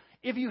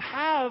 If you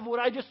have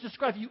what I just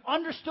described, if you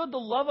understood the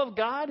love of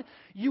God,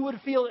 you would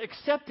feel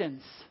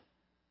acceptance.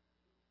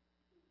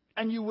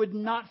 And you would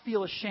not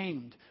feel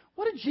ashamed.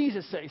 What did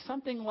Jesus say?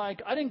 Something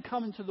like, I didn't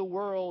come into the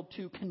world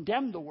to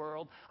condemn the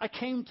world. I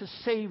came to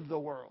save the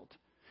world.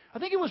 I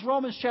think it was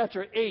Romans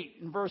chapter 8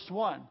 and verse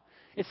 1.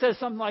 It says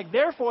something like,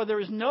 therefore there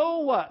is no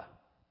what?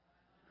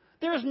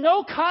 There is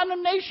no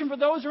condemnation for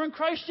those who are in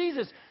Christ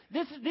Jesus.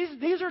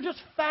 These are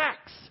just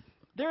facts.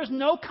 There is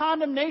no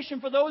condemnation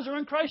for those who are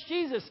in Christ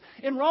Jesus.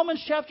 In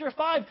Romans chapter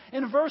 5,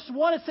 in verse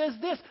 1, it says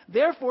this,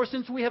 therefore,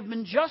 since we have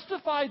been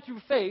justified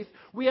through faith,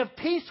 we have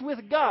peace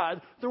with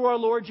God through our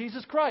Lord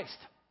Jesus Christ.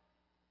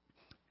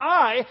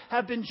 I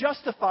have been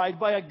justified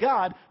by a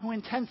God who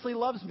intensely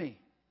loves me.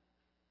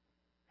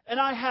 And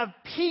I have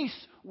peace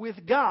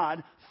with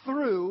God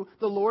through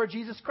the Lord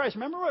Jesus Christ.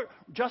 Remember what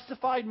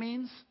justified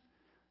means?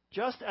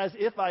 just as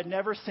if I'd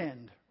never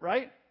sinned,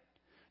 right?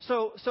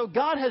 So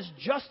God has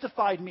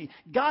justified me.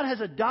 God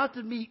has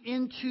adopted me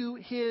into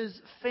His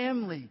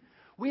family.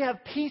 We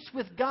have peace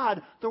with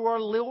God through our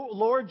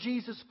Lord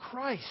Jesus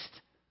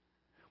Christ.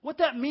 What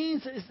that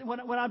means is when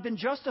I've been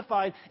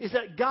justified is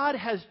that God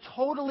has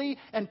totally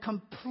and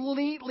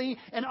completely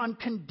and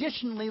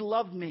unconditionally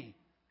loved me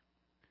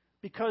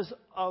because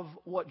of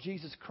what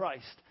Jesus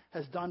Christ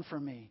has done for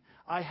me.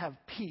 I have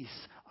peace.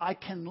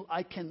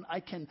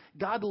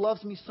 God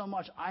loves me so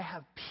much. I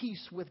have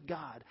peace with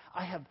God.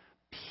 I have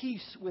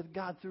peace with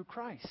God through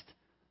Christ.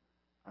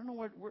 I don't know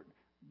what we're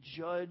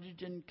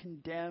judged and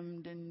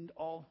condemned and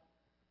all.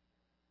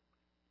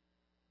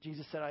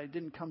 Jesus said, I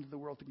didn't come to the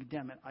world to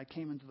condemn it. I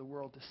came into the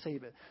world to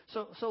save it.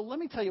 So let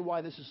me tell you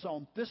why this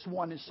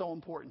one is so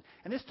important.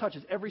 And this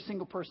touches every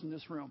single person in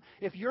this room.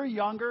 If you're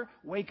younger,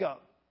 wake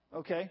up.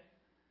 Okay?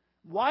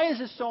 Why is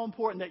it so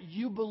important that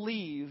you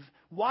believe?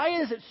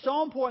 Why is it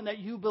so important that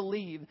you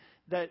believe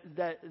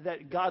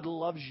that God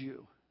loves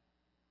you?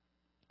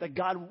 That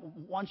God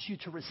wants you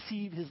to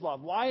receive His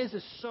love. Why is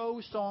this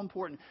so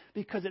important?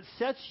 Because it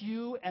sets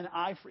you and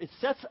it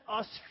sets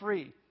us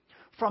free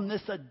from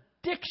this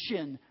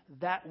addiction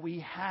that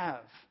we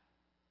have.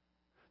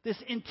 This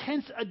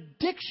intense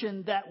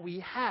addiction that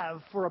we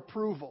have for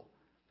approval.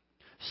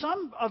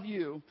 Some of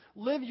you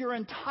live your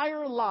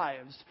entire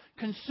lives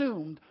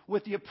consumed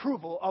with the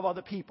approval of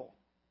other people.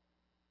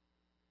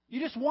 You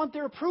just want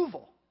their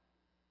approval.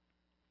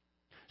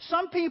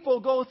 Some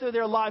people go through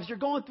their lives, you're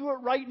going through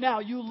it right now.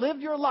 You live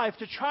your life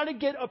to try to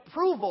get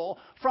approval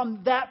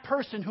from that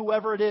person,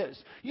 whoever it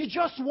is. You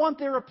just want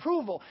their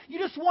approval. You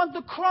just want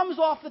the crumbs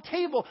off the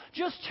table.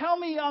 Just tell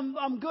me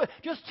I'm good.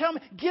 Just tell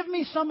me, give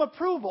me some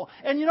approval.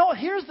 And you know what?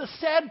 Here's the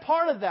sad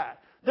part of that.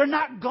 They're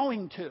not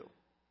going to.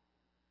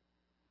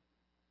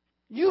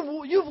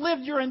 You've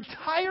lived your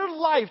entire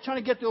life trying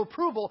to get the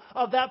approval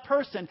of that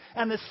person.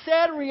 And the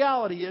sad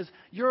reality is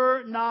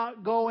you're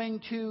not going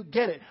to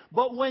get it.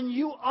 But when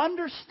you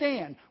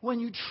understand, when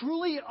you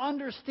truly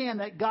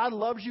understand that God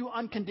loves you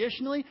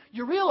unconditionally,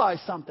 you realize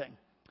something.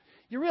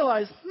 You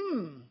realize,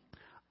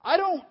 I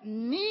don't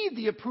need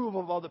the approval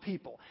of other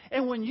people.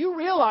 And when you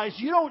realize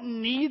you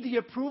don't need the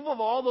approval of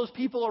all those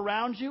people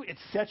around you, it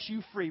sets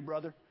you free,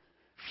 brother.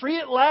 Free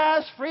at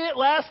last, free at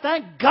last.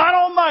 Thank God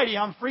Almighty,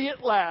 I'm free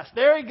at last.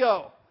 There you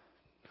go.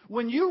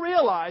 When you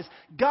realize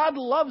God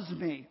loves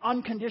me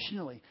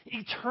unconditionally,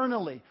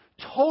 eternally,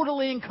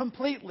 totally and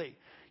completely,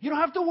 you don't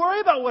have to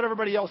worry about what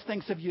everybody else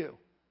thinks of you.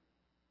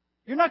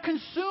 You're not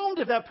consumed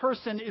if that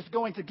person is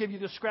going to give you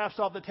the scraps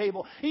off the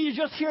table. And you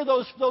just hear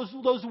those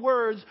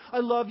words, I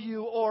love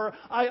you, or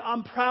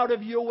I'm proud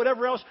of you, or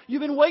whatever else.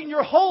 You've been waiting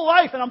your whole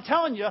life, and I'm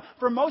telling you,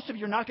 for most of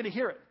you, you're not going to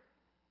hear it.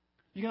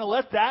 You're going to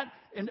let that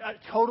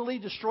totally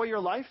destroy your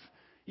life?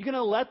 You're going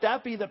to let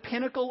that be the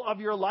pinnacle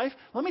of your life?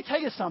 Let me tell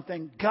you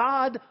something.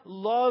 God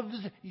loves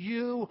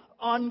you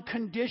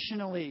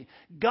unconditionally.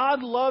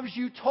 God loves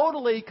you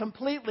totally,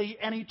 completely,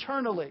 and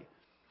eternally.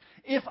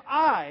 If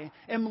I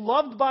am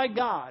loved by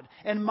God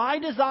and my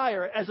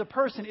desire as a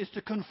person is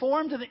to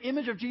conform to the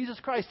image of Jesus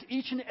Christ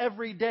each and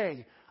every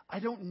day, I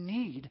don't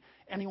need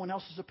anyone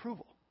else's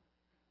approval.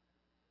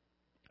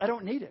 I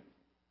don't need it.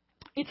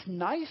 It's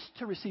nice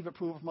to receive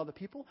approval from other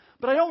people,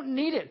 but I don't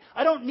need it.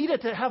 I don't need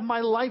it to have my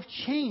life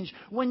change.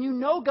 When you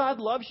know God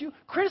loves you,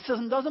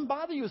 criticism doesn't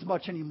bother you as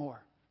much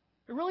anymore.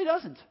 It really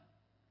doesn't.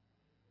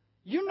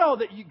 You know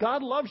that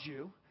God loves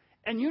you,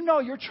 and you know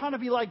you're trying to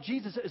be like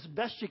Jesus as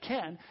best you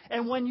can.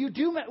 And when you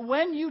do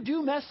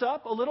mess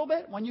up a little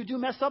bit, when you do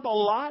mess up a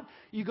lot,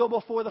 you go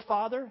before the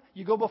Father,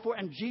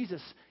 and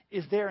Jesus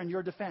is there in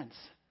your defense.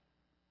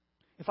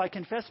 If I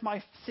confess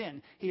my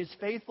sin, He is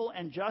faithful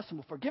and just and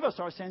will forgive us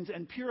our sins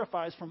and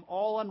purify us from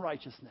all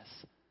unrighteousness.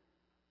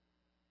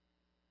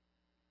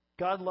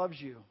 God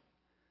loves you.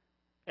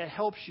 It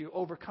helps you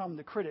overcome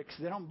the critics.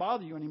 They don't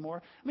bother you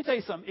anymore. Let me tell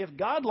you something. If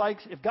God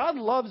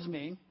loves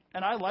me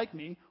and I like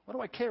me, what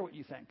do I care what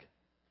you think?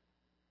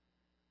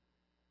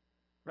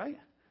 Right?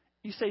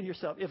 You say to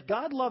yourself, if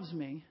God loves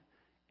me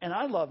and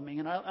I love me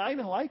and I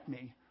even like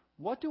me,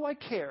 what do I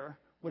care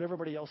what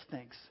everybody else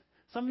thinks?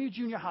 Some of you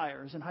junior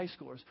hires and high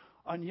schoolers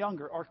and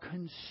younger are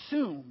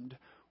consumed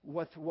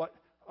with what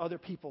other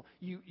people.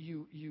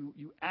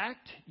 You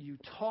act, you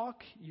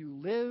talk, you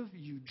live,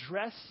 you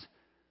dress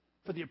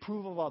for the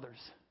approval of others.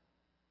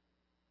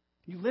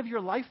 You live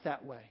your life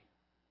that way.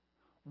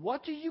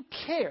 What do you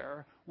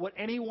care what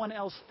anyone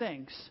else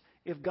thinks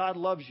if God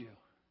loves you?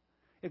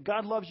 If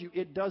God loves you,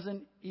 it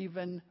doesn't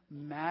even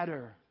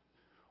matter.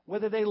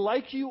 Whether they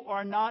like you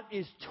or not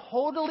is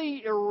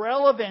totally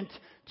irrelevant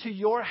to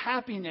your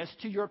happiness,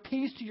 to your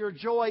peace, to your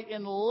joy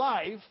in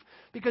life,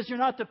 because you're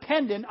not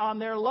dependent on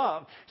their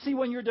love. See,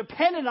 when you're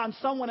dependent on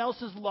someone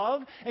else's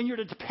love and you're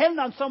dependent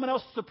on someone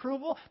else's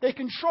approval, they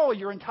control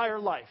your entire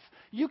life.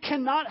 You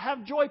cannot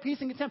have joy, peace,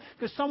 and content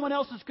because someone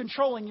else is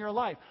controlling your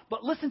life.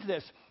 But listen to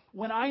this.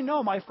 When I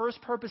know my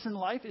first purpose in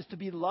life is to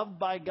be loved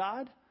by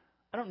God,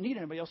 I don't need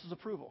anybody else's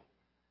approval.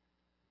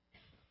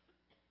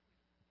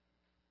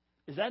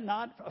 Is that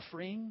not a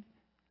freeing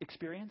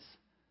experience?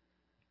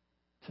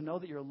 To know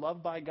that you're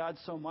loved by God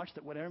so much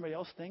that what everybody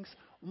else thinks,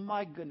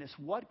 my goodness,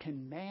 what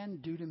can man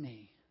do to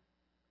me?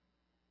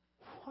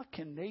 What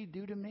can they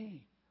do to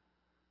me?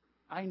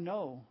 I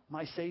know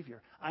my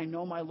Savior. I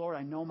know my Lord.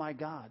 I know my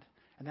God.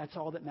 And that's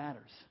all that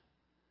matters.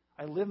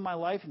 I live my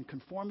life in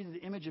conformity to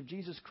the image of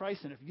Jesus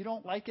Christ. And if you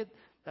don't like it,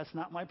 that's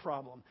not my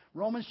problem.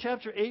 Romans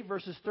chapter 8,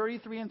 verses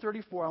 33 and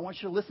 34. I want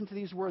you to listen to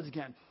these words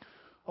again.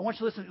 I want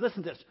you to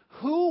listen to this.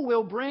 Who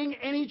will bring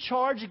any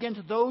charge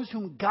against those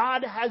whom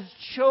God has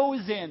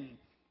chosen?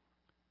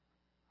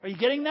 Are you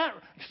getting that?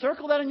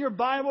 Circle that in your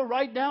Bible.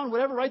 Write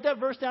that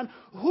verse down.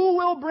 Who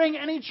will bring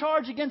any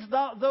charge against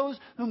those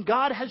whom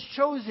God has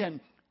chosen?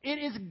 It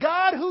is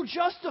God who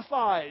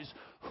justifies.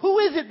 Who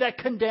is it that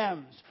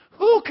condemns?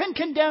 Who can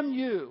condemn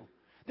you?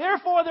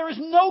 Therefore, there is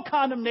no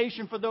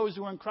condemnation for those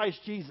who are in Christ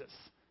Jesus.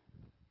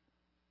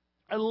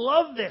 I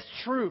love this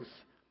truth.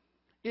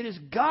 It is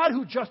God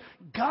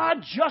God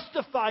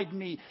justified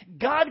me.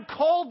 God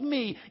called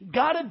me.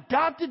 God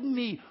adopted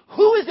me.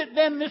 Who is it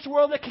then in this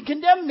world that can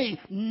condemn me?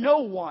 No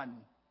one.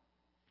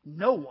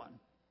 No one.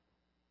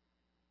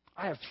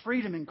 I have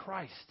freedom in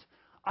Christ.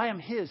 I am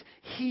His.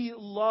 He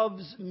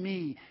loves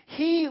me.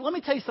 Let me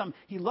tell you something.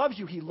 He loves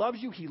you. He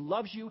loves you. He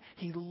loves you.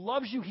 He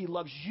loves you. He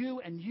loves you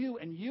and you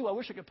and you. I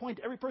wish I could point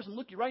to every person,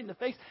 look you right in the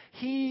face.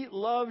 He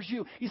loves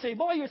you. You say,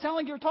 boy, you sound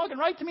like you're talking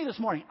right to me this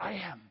morning. I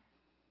am.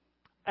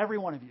 Every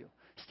one of you.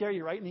 Stare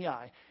you right in the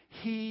eye.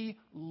 He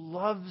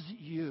loves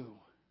you.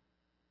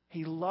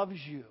 He loves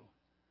you.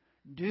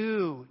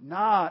 Do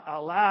not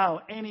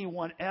allow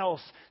anyone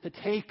else to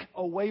take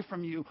away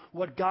from you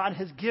what God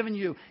has given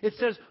you. It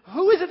says,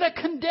 who is it that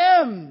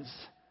condemns?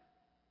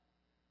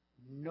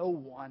 No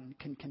one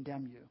can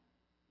condemn you.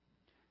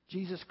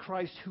 Jesus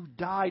Christ, who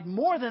died,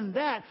 more than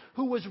that,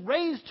 who was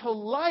raised to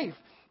life,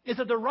 is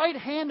at the right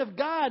hand of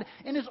God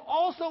and is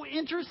also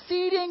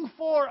interceding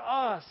for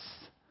us.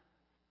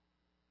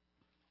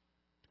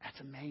 That's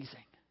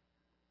amazing.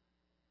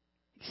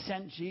 He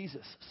sent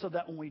Jesus so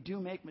that when we do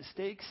make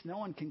mistakes, no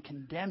one can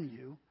condemn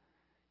you.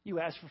 You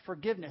ask for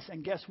forgiveness,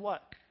 and guess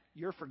what?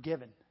 You're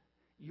forgiven.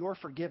 You're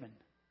forgiven.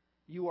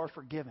 You are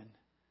forgiven.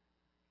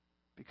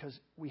 Because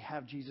we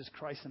have Jesus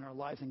Christ in our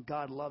lives, and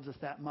God loves us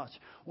that much.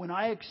 When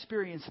I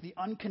experience the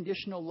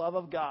unconditional love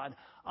of God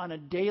on a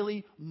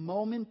daily,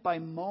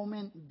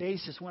 moment-by-moment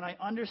basis, when I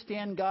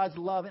understand God's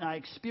love and I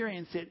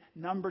experience it,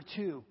 number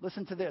 2,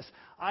 listen to this.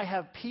 I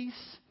have peace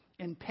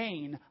in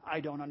pain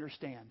I don't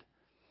understand.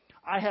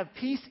 I have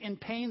peace in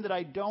pain that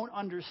I don't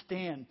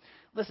understand.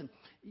 Listen,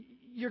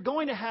 you're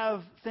going to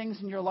have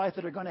things in your life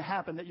that are going to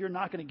happen that you're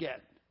not going to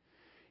get.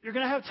 You're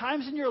going to have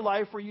times in your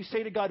life where you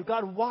say to God,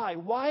 God, why?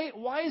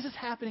 Why is this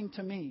happening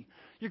to me?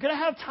 You're going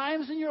to have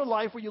times in your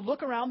life where you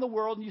look around the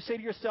world and you say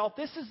to yourself,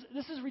 this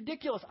is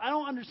ridiculous. I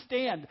don't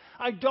understand.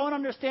 I don't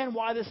understand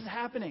why this is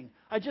happening.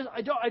 I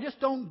just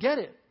don't get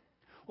it.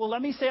 Well,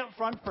 let me say up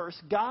front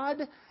first,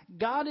 God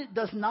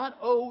does not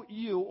owe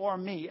you or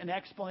me an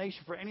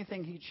explanation for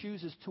anything He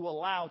chooses to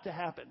allow to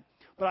happen.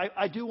 But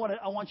I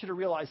want you to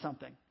realize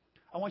something.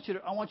 I want you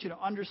to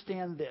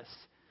understand this.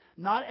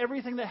 Not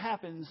everything that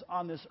happens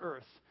on this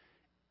earth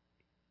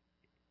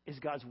is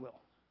God's will.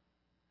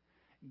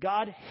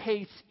 God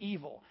hates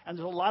evil. And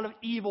there's a lot of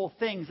evil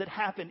things that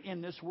happen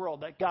in this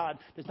world that God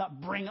does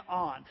not bring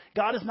on.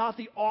 God is not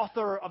the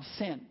author of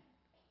sin.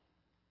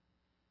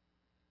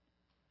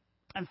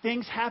 And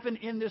things happen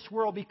in this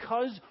world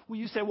because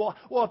you say, well,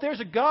 if there's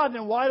a God,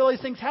 then why do all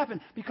these things happen?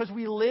 Because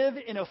we live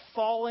in a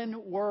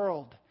fallen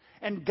world.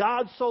 And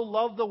God so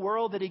loved the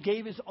world that He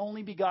gave His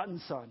only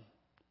begotten Son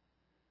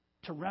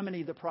to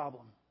remedy the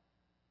problem.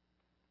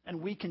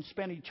 And we can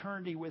spend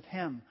eternity with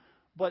Him.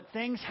 But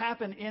things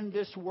happen in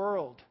this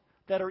world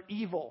that are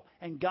evil.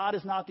 And God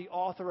is not the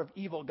author of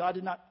evil. God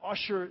did not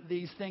usher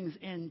these things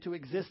into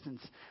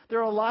existence. There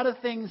are a lot of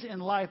things in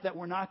life that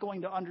we're not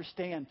going to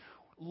understand.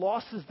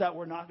 Losses that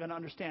we're not going to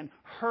understand,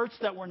 hurts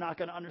that we're not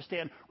going to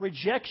understand,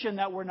 rejection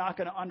that we're not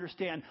going to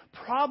understand,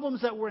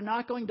 problems that we're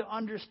not going to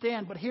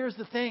understand. But here's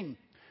the thing.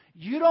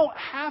 You don't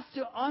have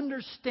to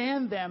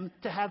understand them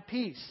to have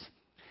peace.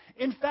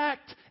 In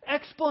fact,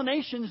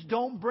 explanations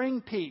don't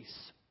bring peace.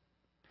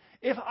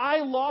 If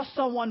I lost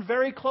someone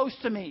very close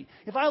to me,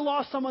 if I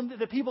lost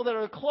the people that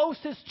are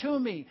closest to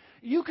me,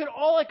 you could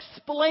all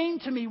explain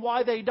to me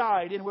why they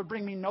died, and it would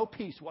bring me no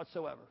peace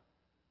whatsoever.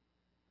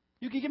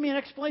 You can give me an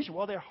explanation.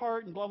 Well, their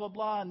heart and blah, blah,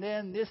 blah, and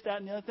then this, that,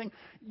 and the other thing.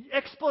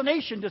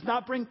 Explanation does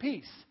not bring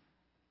peace.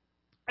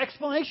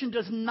 Explanation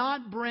does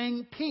not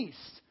bring peace.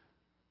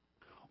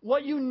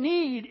 What you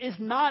need is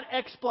not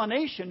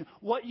explanation.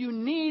 What you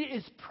need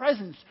is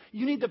presence.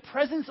 You need the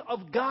presence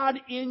of God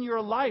in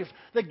your life.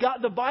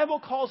 The Bible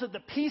calls it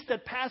the peace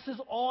that passes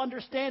all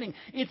understanding.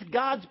 It's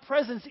God's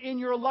presence in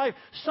your life.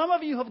 Some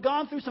of you have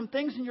gone through some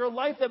things in your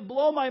life that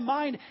blow my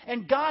mind,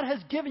 and God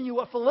has given you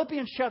what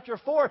Philippians chapter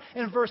 4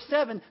 and verse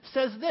 7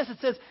 says this. It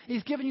says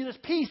He's given you this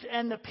peace,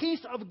 and the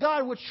peace of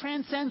God, which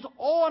transcends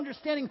all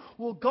understanding,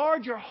 will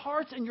guard your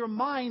hearts and your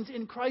minds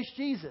in Christ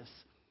Jesus.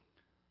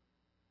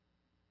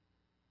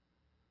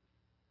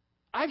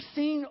 I've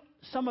seen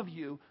some of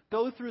you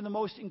go through the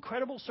most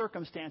incredible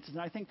circumstances,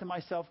 and I think to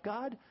myself,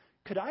 God,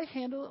 could I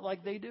handle it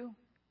like they do?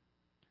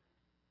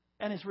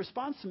 And his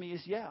response to me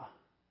is, yeah.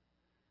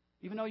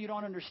 Even though you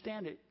don't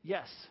understand it,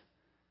 yes.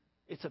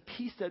 It's a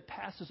peace that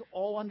passes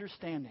all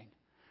understanding.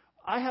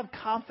 I have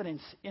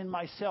confidence in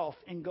myself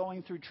in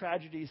going through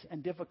tragedies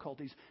and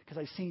difficulties because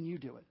I've seen you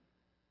do it.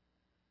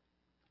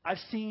 I've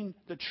seen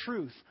the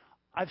truth.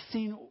 I've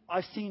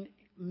seen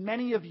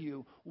many of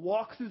you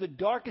walk through the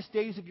darkest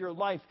days of your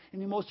life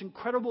and the most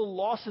incredible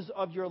losses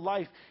of your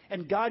life,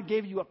 and God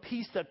gave you a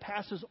peace that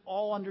passes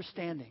all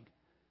understanding.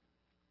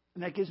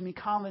 And that gives me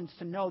confidence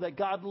to know that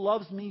God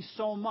loves me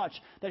so much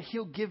that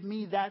he'll give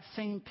me that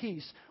same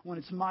peace when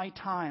it's my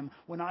time,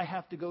 when I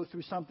have to go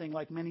through something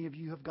like many of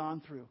you have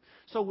gone through.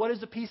 So what is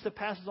the peace that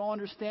passes all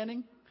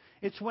understanding?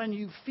 It's when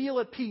you feel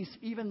at peace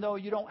even though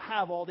you don't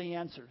have all the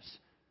answers.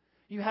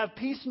 You have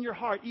peace in your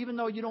heart even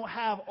though you don't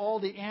have all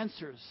the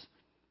answers.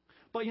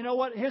 But you know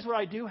what? Here's what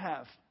I do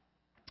have.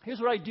 Here's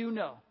what I do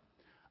know.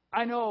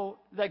 I know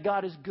that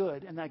God is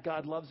good and that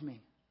God loves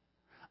me.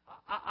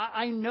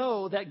 I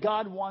know that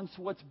God wants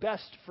what's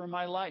best for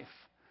my life.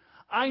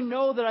 I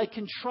know that I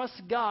can trust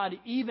God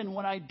even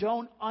when I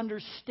don't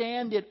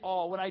understand it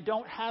all, when I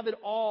don't have it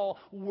all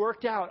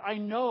worked out. I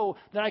know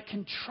that I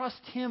can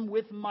trust him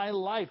with my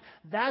life.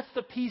 That's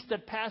the peace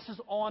that passes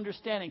all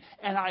understanding.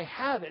 And I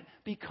have it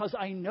because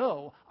I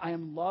know I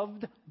am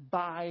loved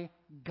by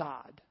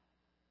God.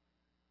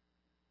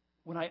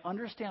 When I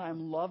understand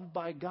I'm loved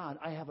by God,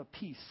 I have a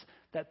peace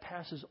that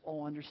passes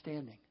all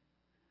understanding.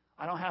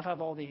 I don't have to have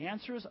all the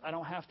answers. I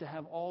don't have to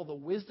have all the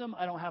wisdom.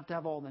 I don't have to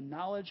have all the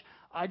knowledge.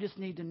 I just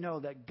need to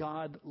know that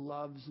God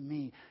loves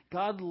me.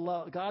 God's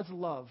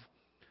love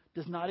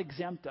does not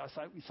exempt us.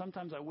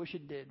 Sometimes I wish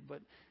it did,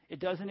 but it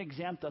doesn't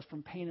exempt us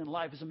from pain in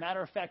life. As a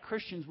matter of fact,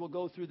 Christians will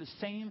go through the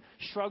same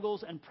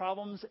struggles and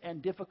problems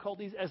and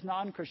difficulties as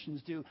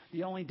non-Christians do.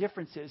 The only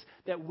difference is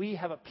that we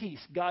have a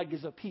peace. God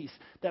gives a peace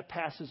that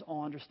passes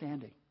all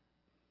understanding.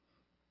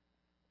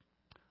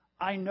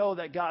 I know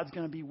that God's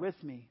going to be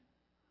with me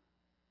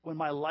when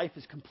my life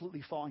is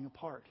completely falling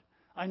apart.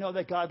 I know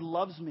that God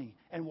loves me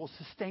and will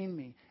sustain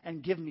me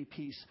and give me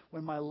peace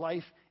when my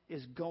life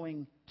is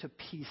going to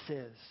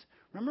pieces.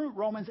 Remember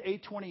Romans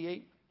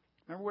 8:28?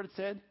 Remember what it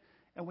said?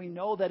 And we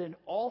know that in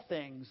all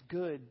things,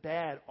 good,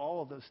 bad,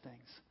 all of those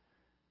things,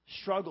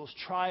 struggles,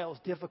 trials,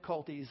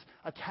 difficulties,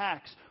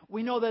 attacks,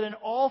 we know that in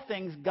all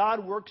things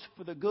God works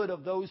for the good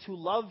of those who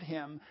love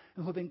him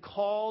and who have been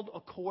called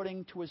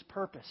according to his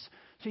purpose.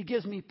 So he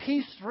gives me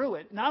peace through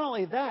it. Not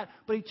only that,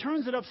 but he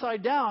turns it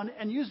upside down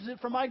and uses it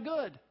for my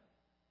good.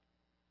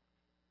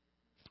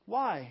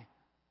 Why?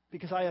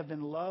 Because I have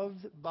been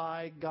loved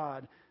by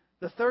God.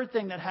 The third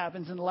thing that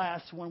happens and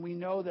lasts when we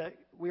know that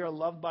we are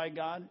loved by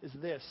God is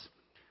this.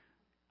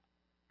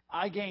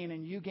 I gain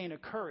and you gain a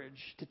courage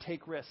to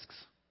take risks.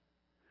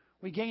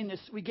 We gain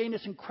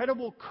this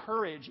incredible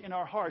courage in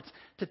our hearts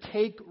to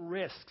take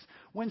risks.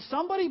 When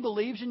somebody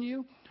believes in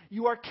you,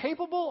 you are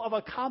capable of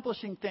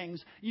accomplishing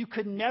things you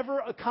could never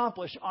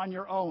accomplish on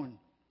your own.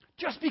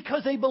 Just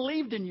because they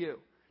believed in you.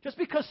 Just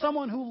because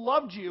someone who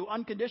loved you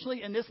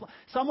unconditionally, and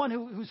someone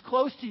who's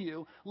close to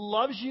you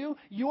loves you,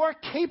 you are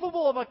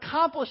capable of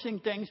accomplishing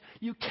things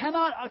you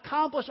cannot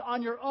accomplish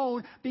on your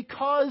own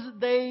because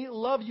they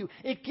love you.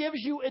 It gives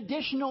you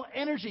additional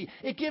energy.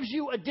 It gives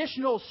you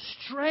additional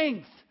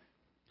strength.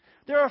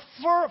 There are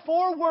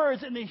four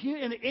words in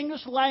the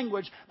English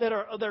language that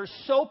are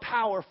so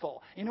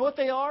powerful. You know what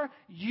they are?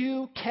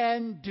 You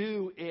can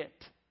do it.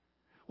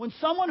 When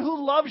someone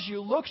who loves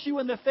you looks you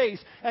in the face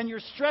and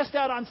you're stressed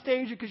out on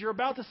stage because you're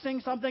about to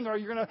sing something or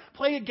you're going to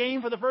play a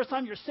game for the first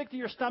time, you're sick to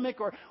your stomach,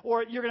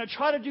 or you're going to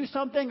try to do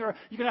something, or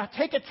you're going to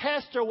take a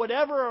test or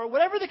whatever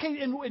the case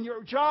in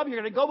your job, you're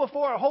going to go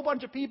before a whole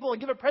bunch of people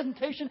and give a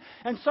presentation,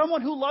 and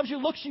someone who loves you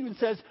looks at you and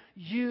says,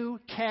 you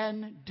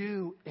can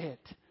do it.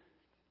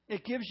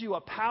 It gives you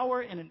a power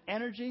and an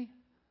energy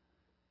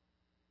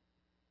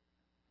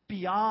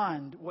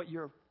beyond what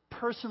you're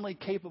personally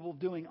capable of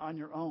doing on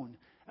your own.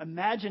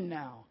 Imagine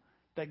now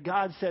that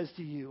God says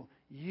to you,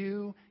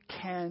 you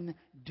can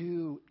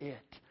do it.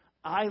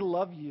 I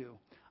love you.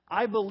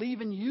 I believe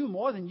in you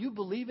more than you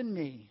believe in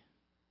me.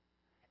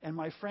 And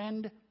my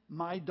friend,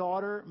 my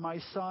daughter, my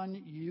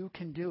son, you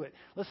can do it.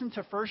 Listen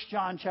to 1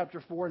 John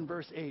chapter 4 and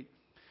verse 8.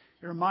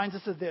 It reminds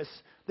us of this.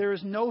 There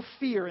is no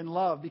fear in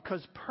love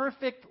because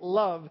perfect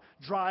love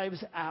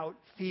drives out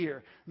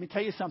fear. Let me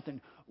tell you something.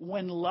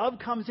 When love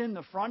comes in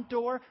the front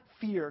door,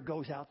 fear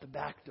goes out the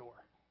back door.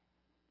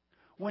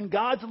 When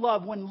God's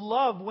love,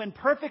 when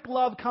perfect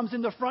love comes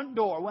in the front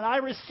door, when I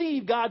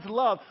receive God's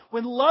love,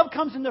 when love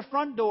comes in the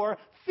front door,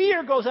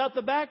 fear goes out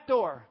the back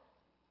door.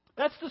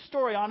 That's the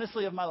story,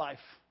 honestly, of my life.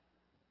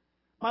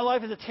 My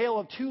life is a tale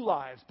of two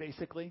lives,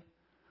 basically.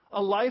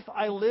 A life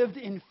I lived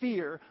in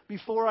fear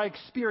before I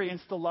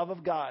experienced the love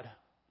of God.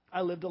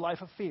 I lived a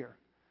life of fear.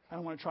 I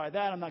don't want to try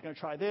that. I'm not going to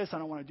try this. I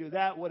don't want to do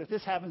that. What if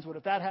this happens? What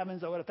if that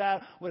happens? What if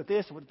that? What if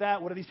this? What if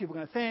that? What are these people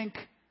going to think?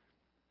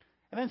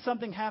 And then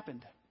something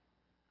happened.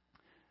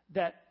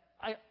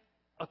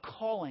 A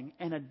calling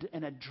and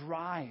a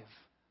drive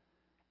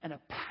and a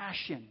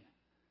passion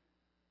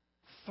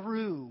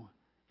through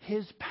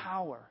His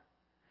power.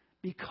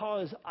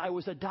 Because I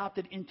was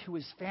adopted into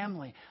His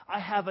family, I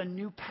have a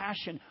new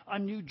passion, a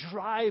new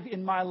drive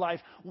in my life.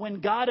 When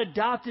God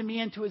adopted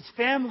me into His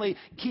family,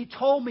 He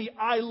told me,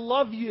 I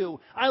love you.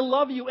 I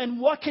love you.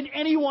 And what can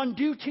anyone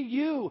do to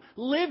you?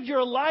 Live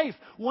your life.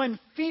 When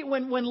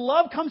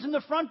love comes in the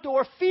front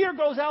door, fear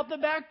goes out the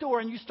back door,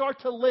 and you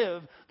start to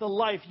live the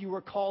life you were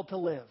called to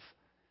live.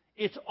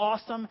 It's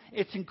awesome.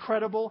 It's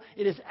incredible.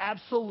 It is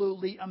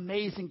absolutely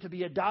amazing to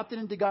be adopted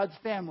into God's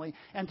family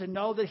and to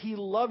know that He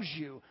loves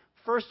you.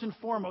 First and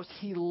foremost,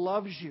 He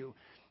loves you.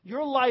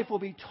 Your life will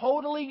be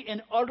totally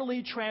and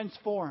utterly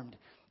transformed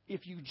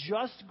if you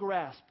just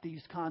grasp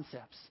these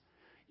concepts.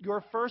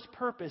 Your first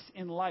purpose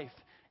in life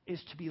is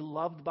to be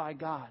loved by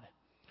God.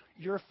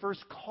 Your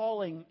first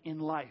calling in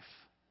life,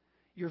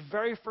 your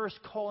very first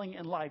calling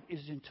in life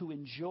is to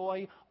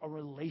enjoy a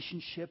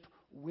relationship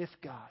with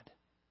God.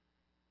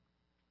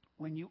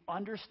 When you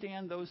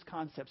understand those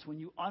concepts, when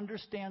you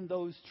understand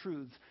those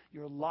truths,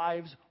 your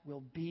lives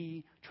will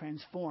be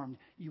transformed.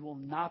 You will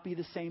not be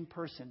the same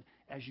person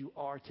as you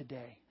are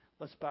today.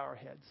 Let's bow our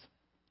heads.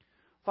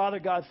 Father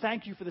God,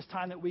 thank you for this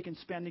time that we can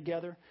spend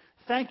together.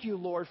 Thank you,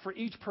 Lord, for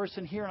each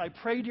person here. And I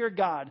pray, dear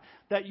God,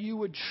 that you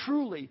would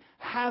truly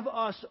have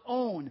us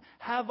own,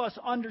 have us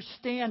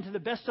understand to the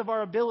best of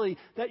our ability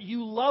that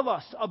you love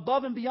us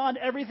above and beyond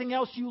everything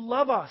else. You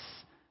love us.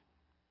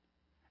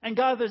 And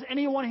God, if there's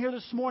anyone here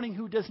this morning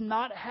who does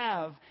not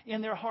have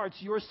in their hearts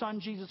your Son,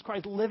 Jesus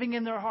Christ, living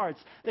in their hearts,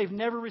 they've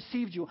never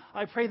received you,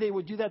 I pray they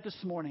would do that this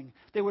morning.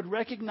 They would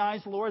recognize,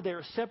 Lord, they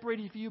are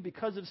separated from you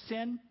because of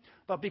sin,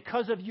 but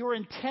because of your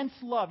intense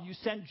love, you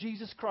sent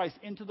Jesus Christ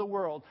into the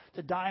world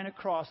to die on a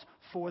cross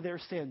for their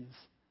sins.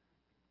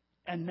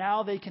 And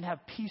now they can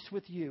have peace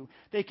with you.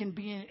 They can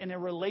be in a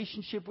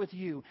relationship with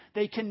you.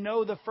 They can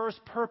know the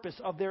first purpose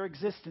of their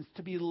existence,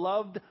 to be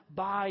loved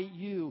by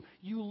you.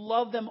 You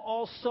love them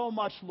all so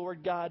much,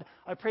 Lord God.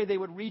 I pray they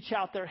would reach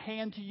out their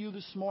hand to you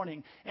this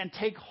morning and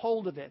take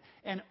hold of it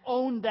and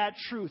own that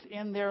truth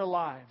in their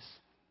lives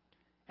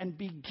and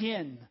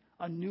begin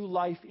a new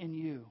life in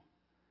you.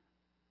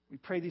 We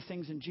pray these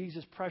things in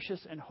Jesus'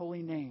 precious and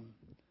holy name.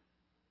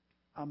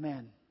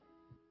 Amen.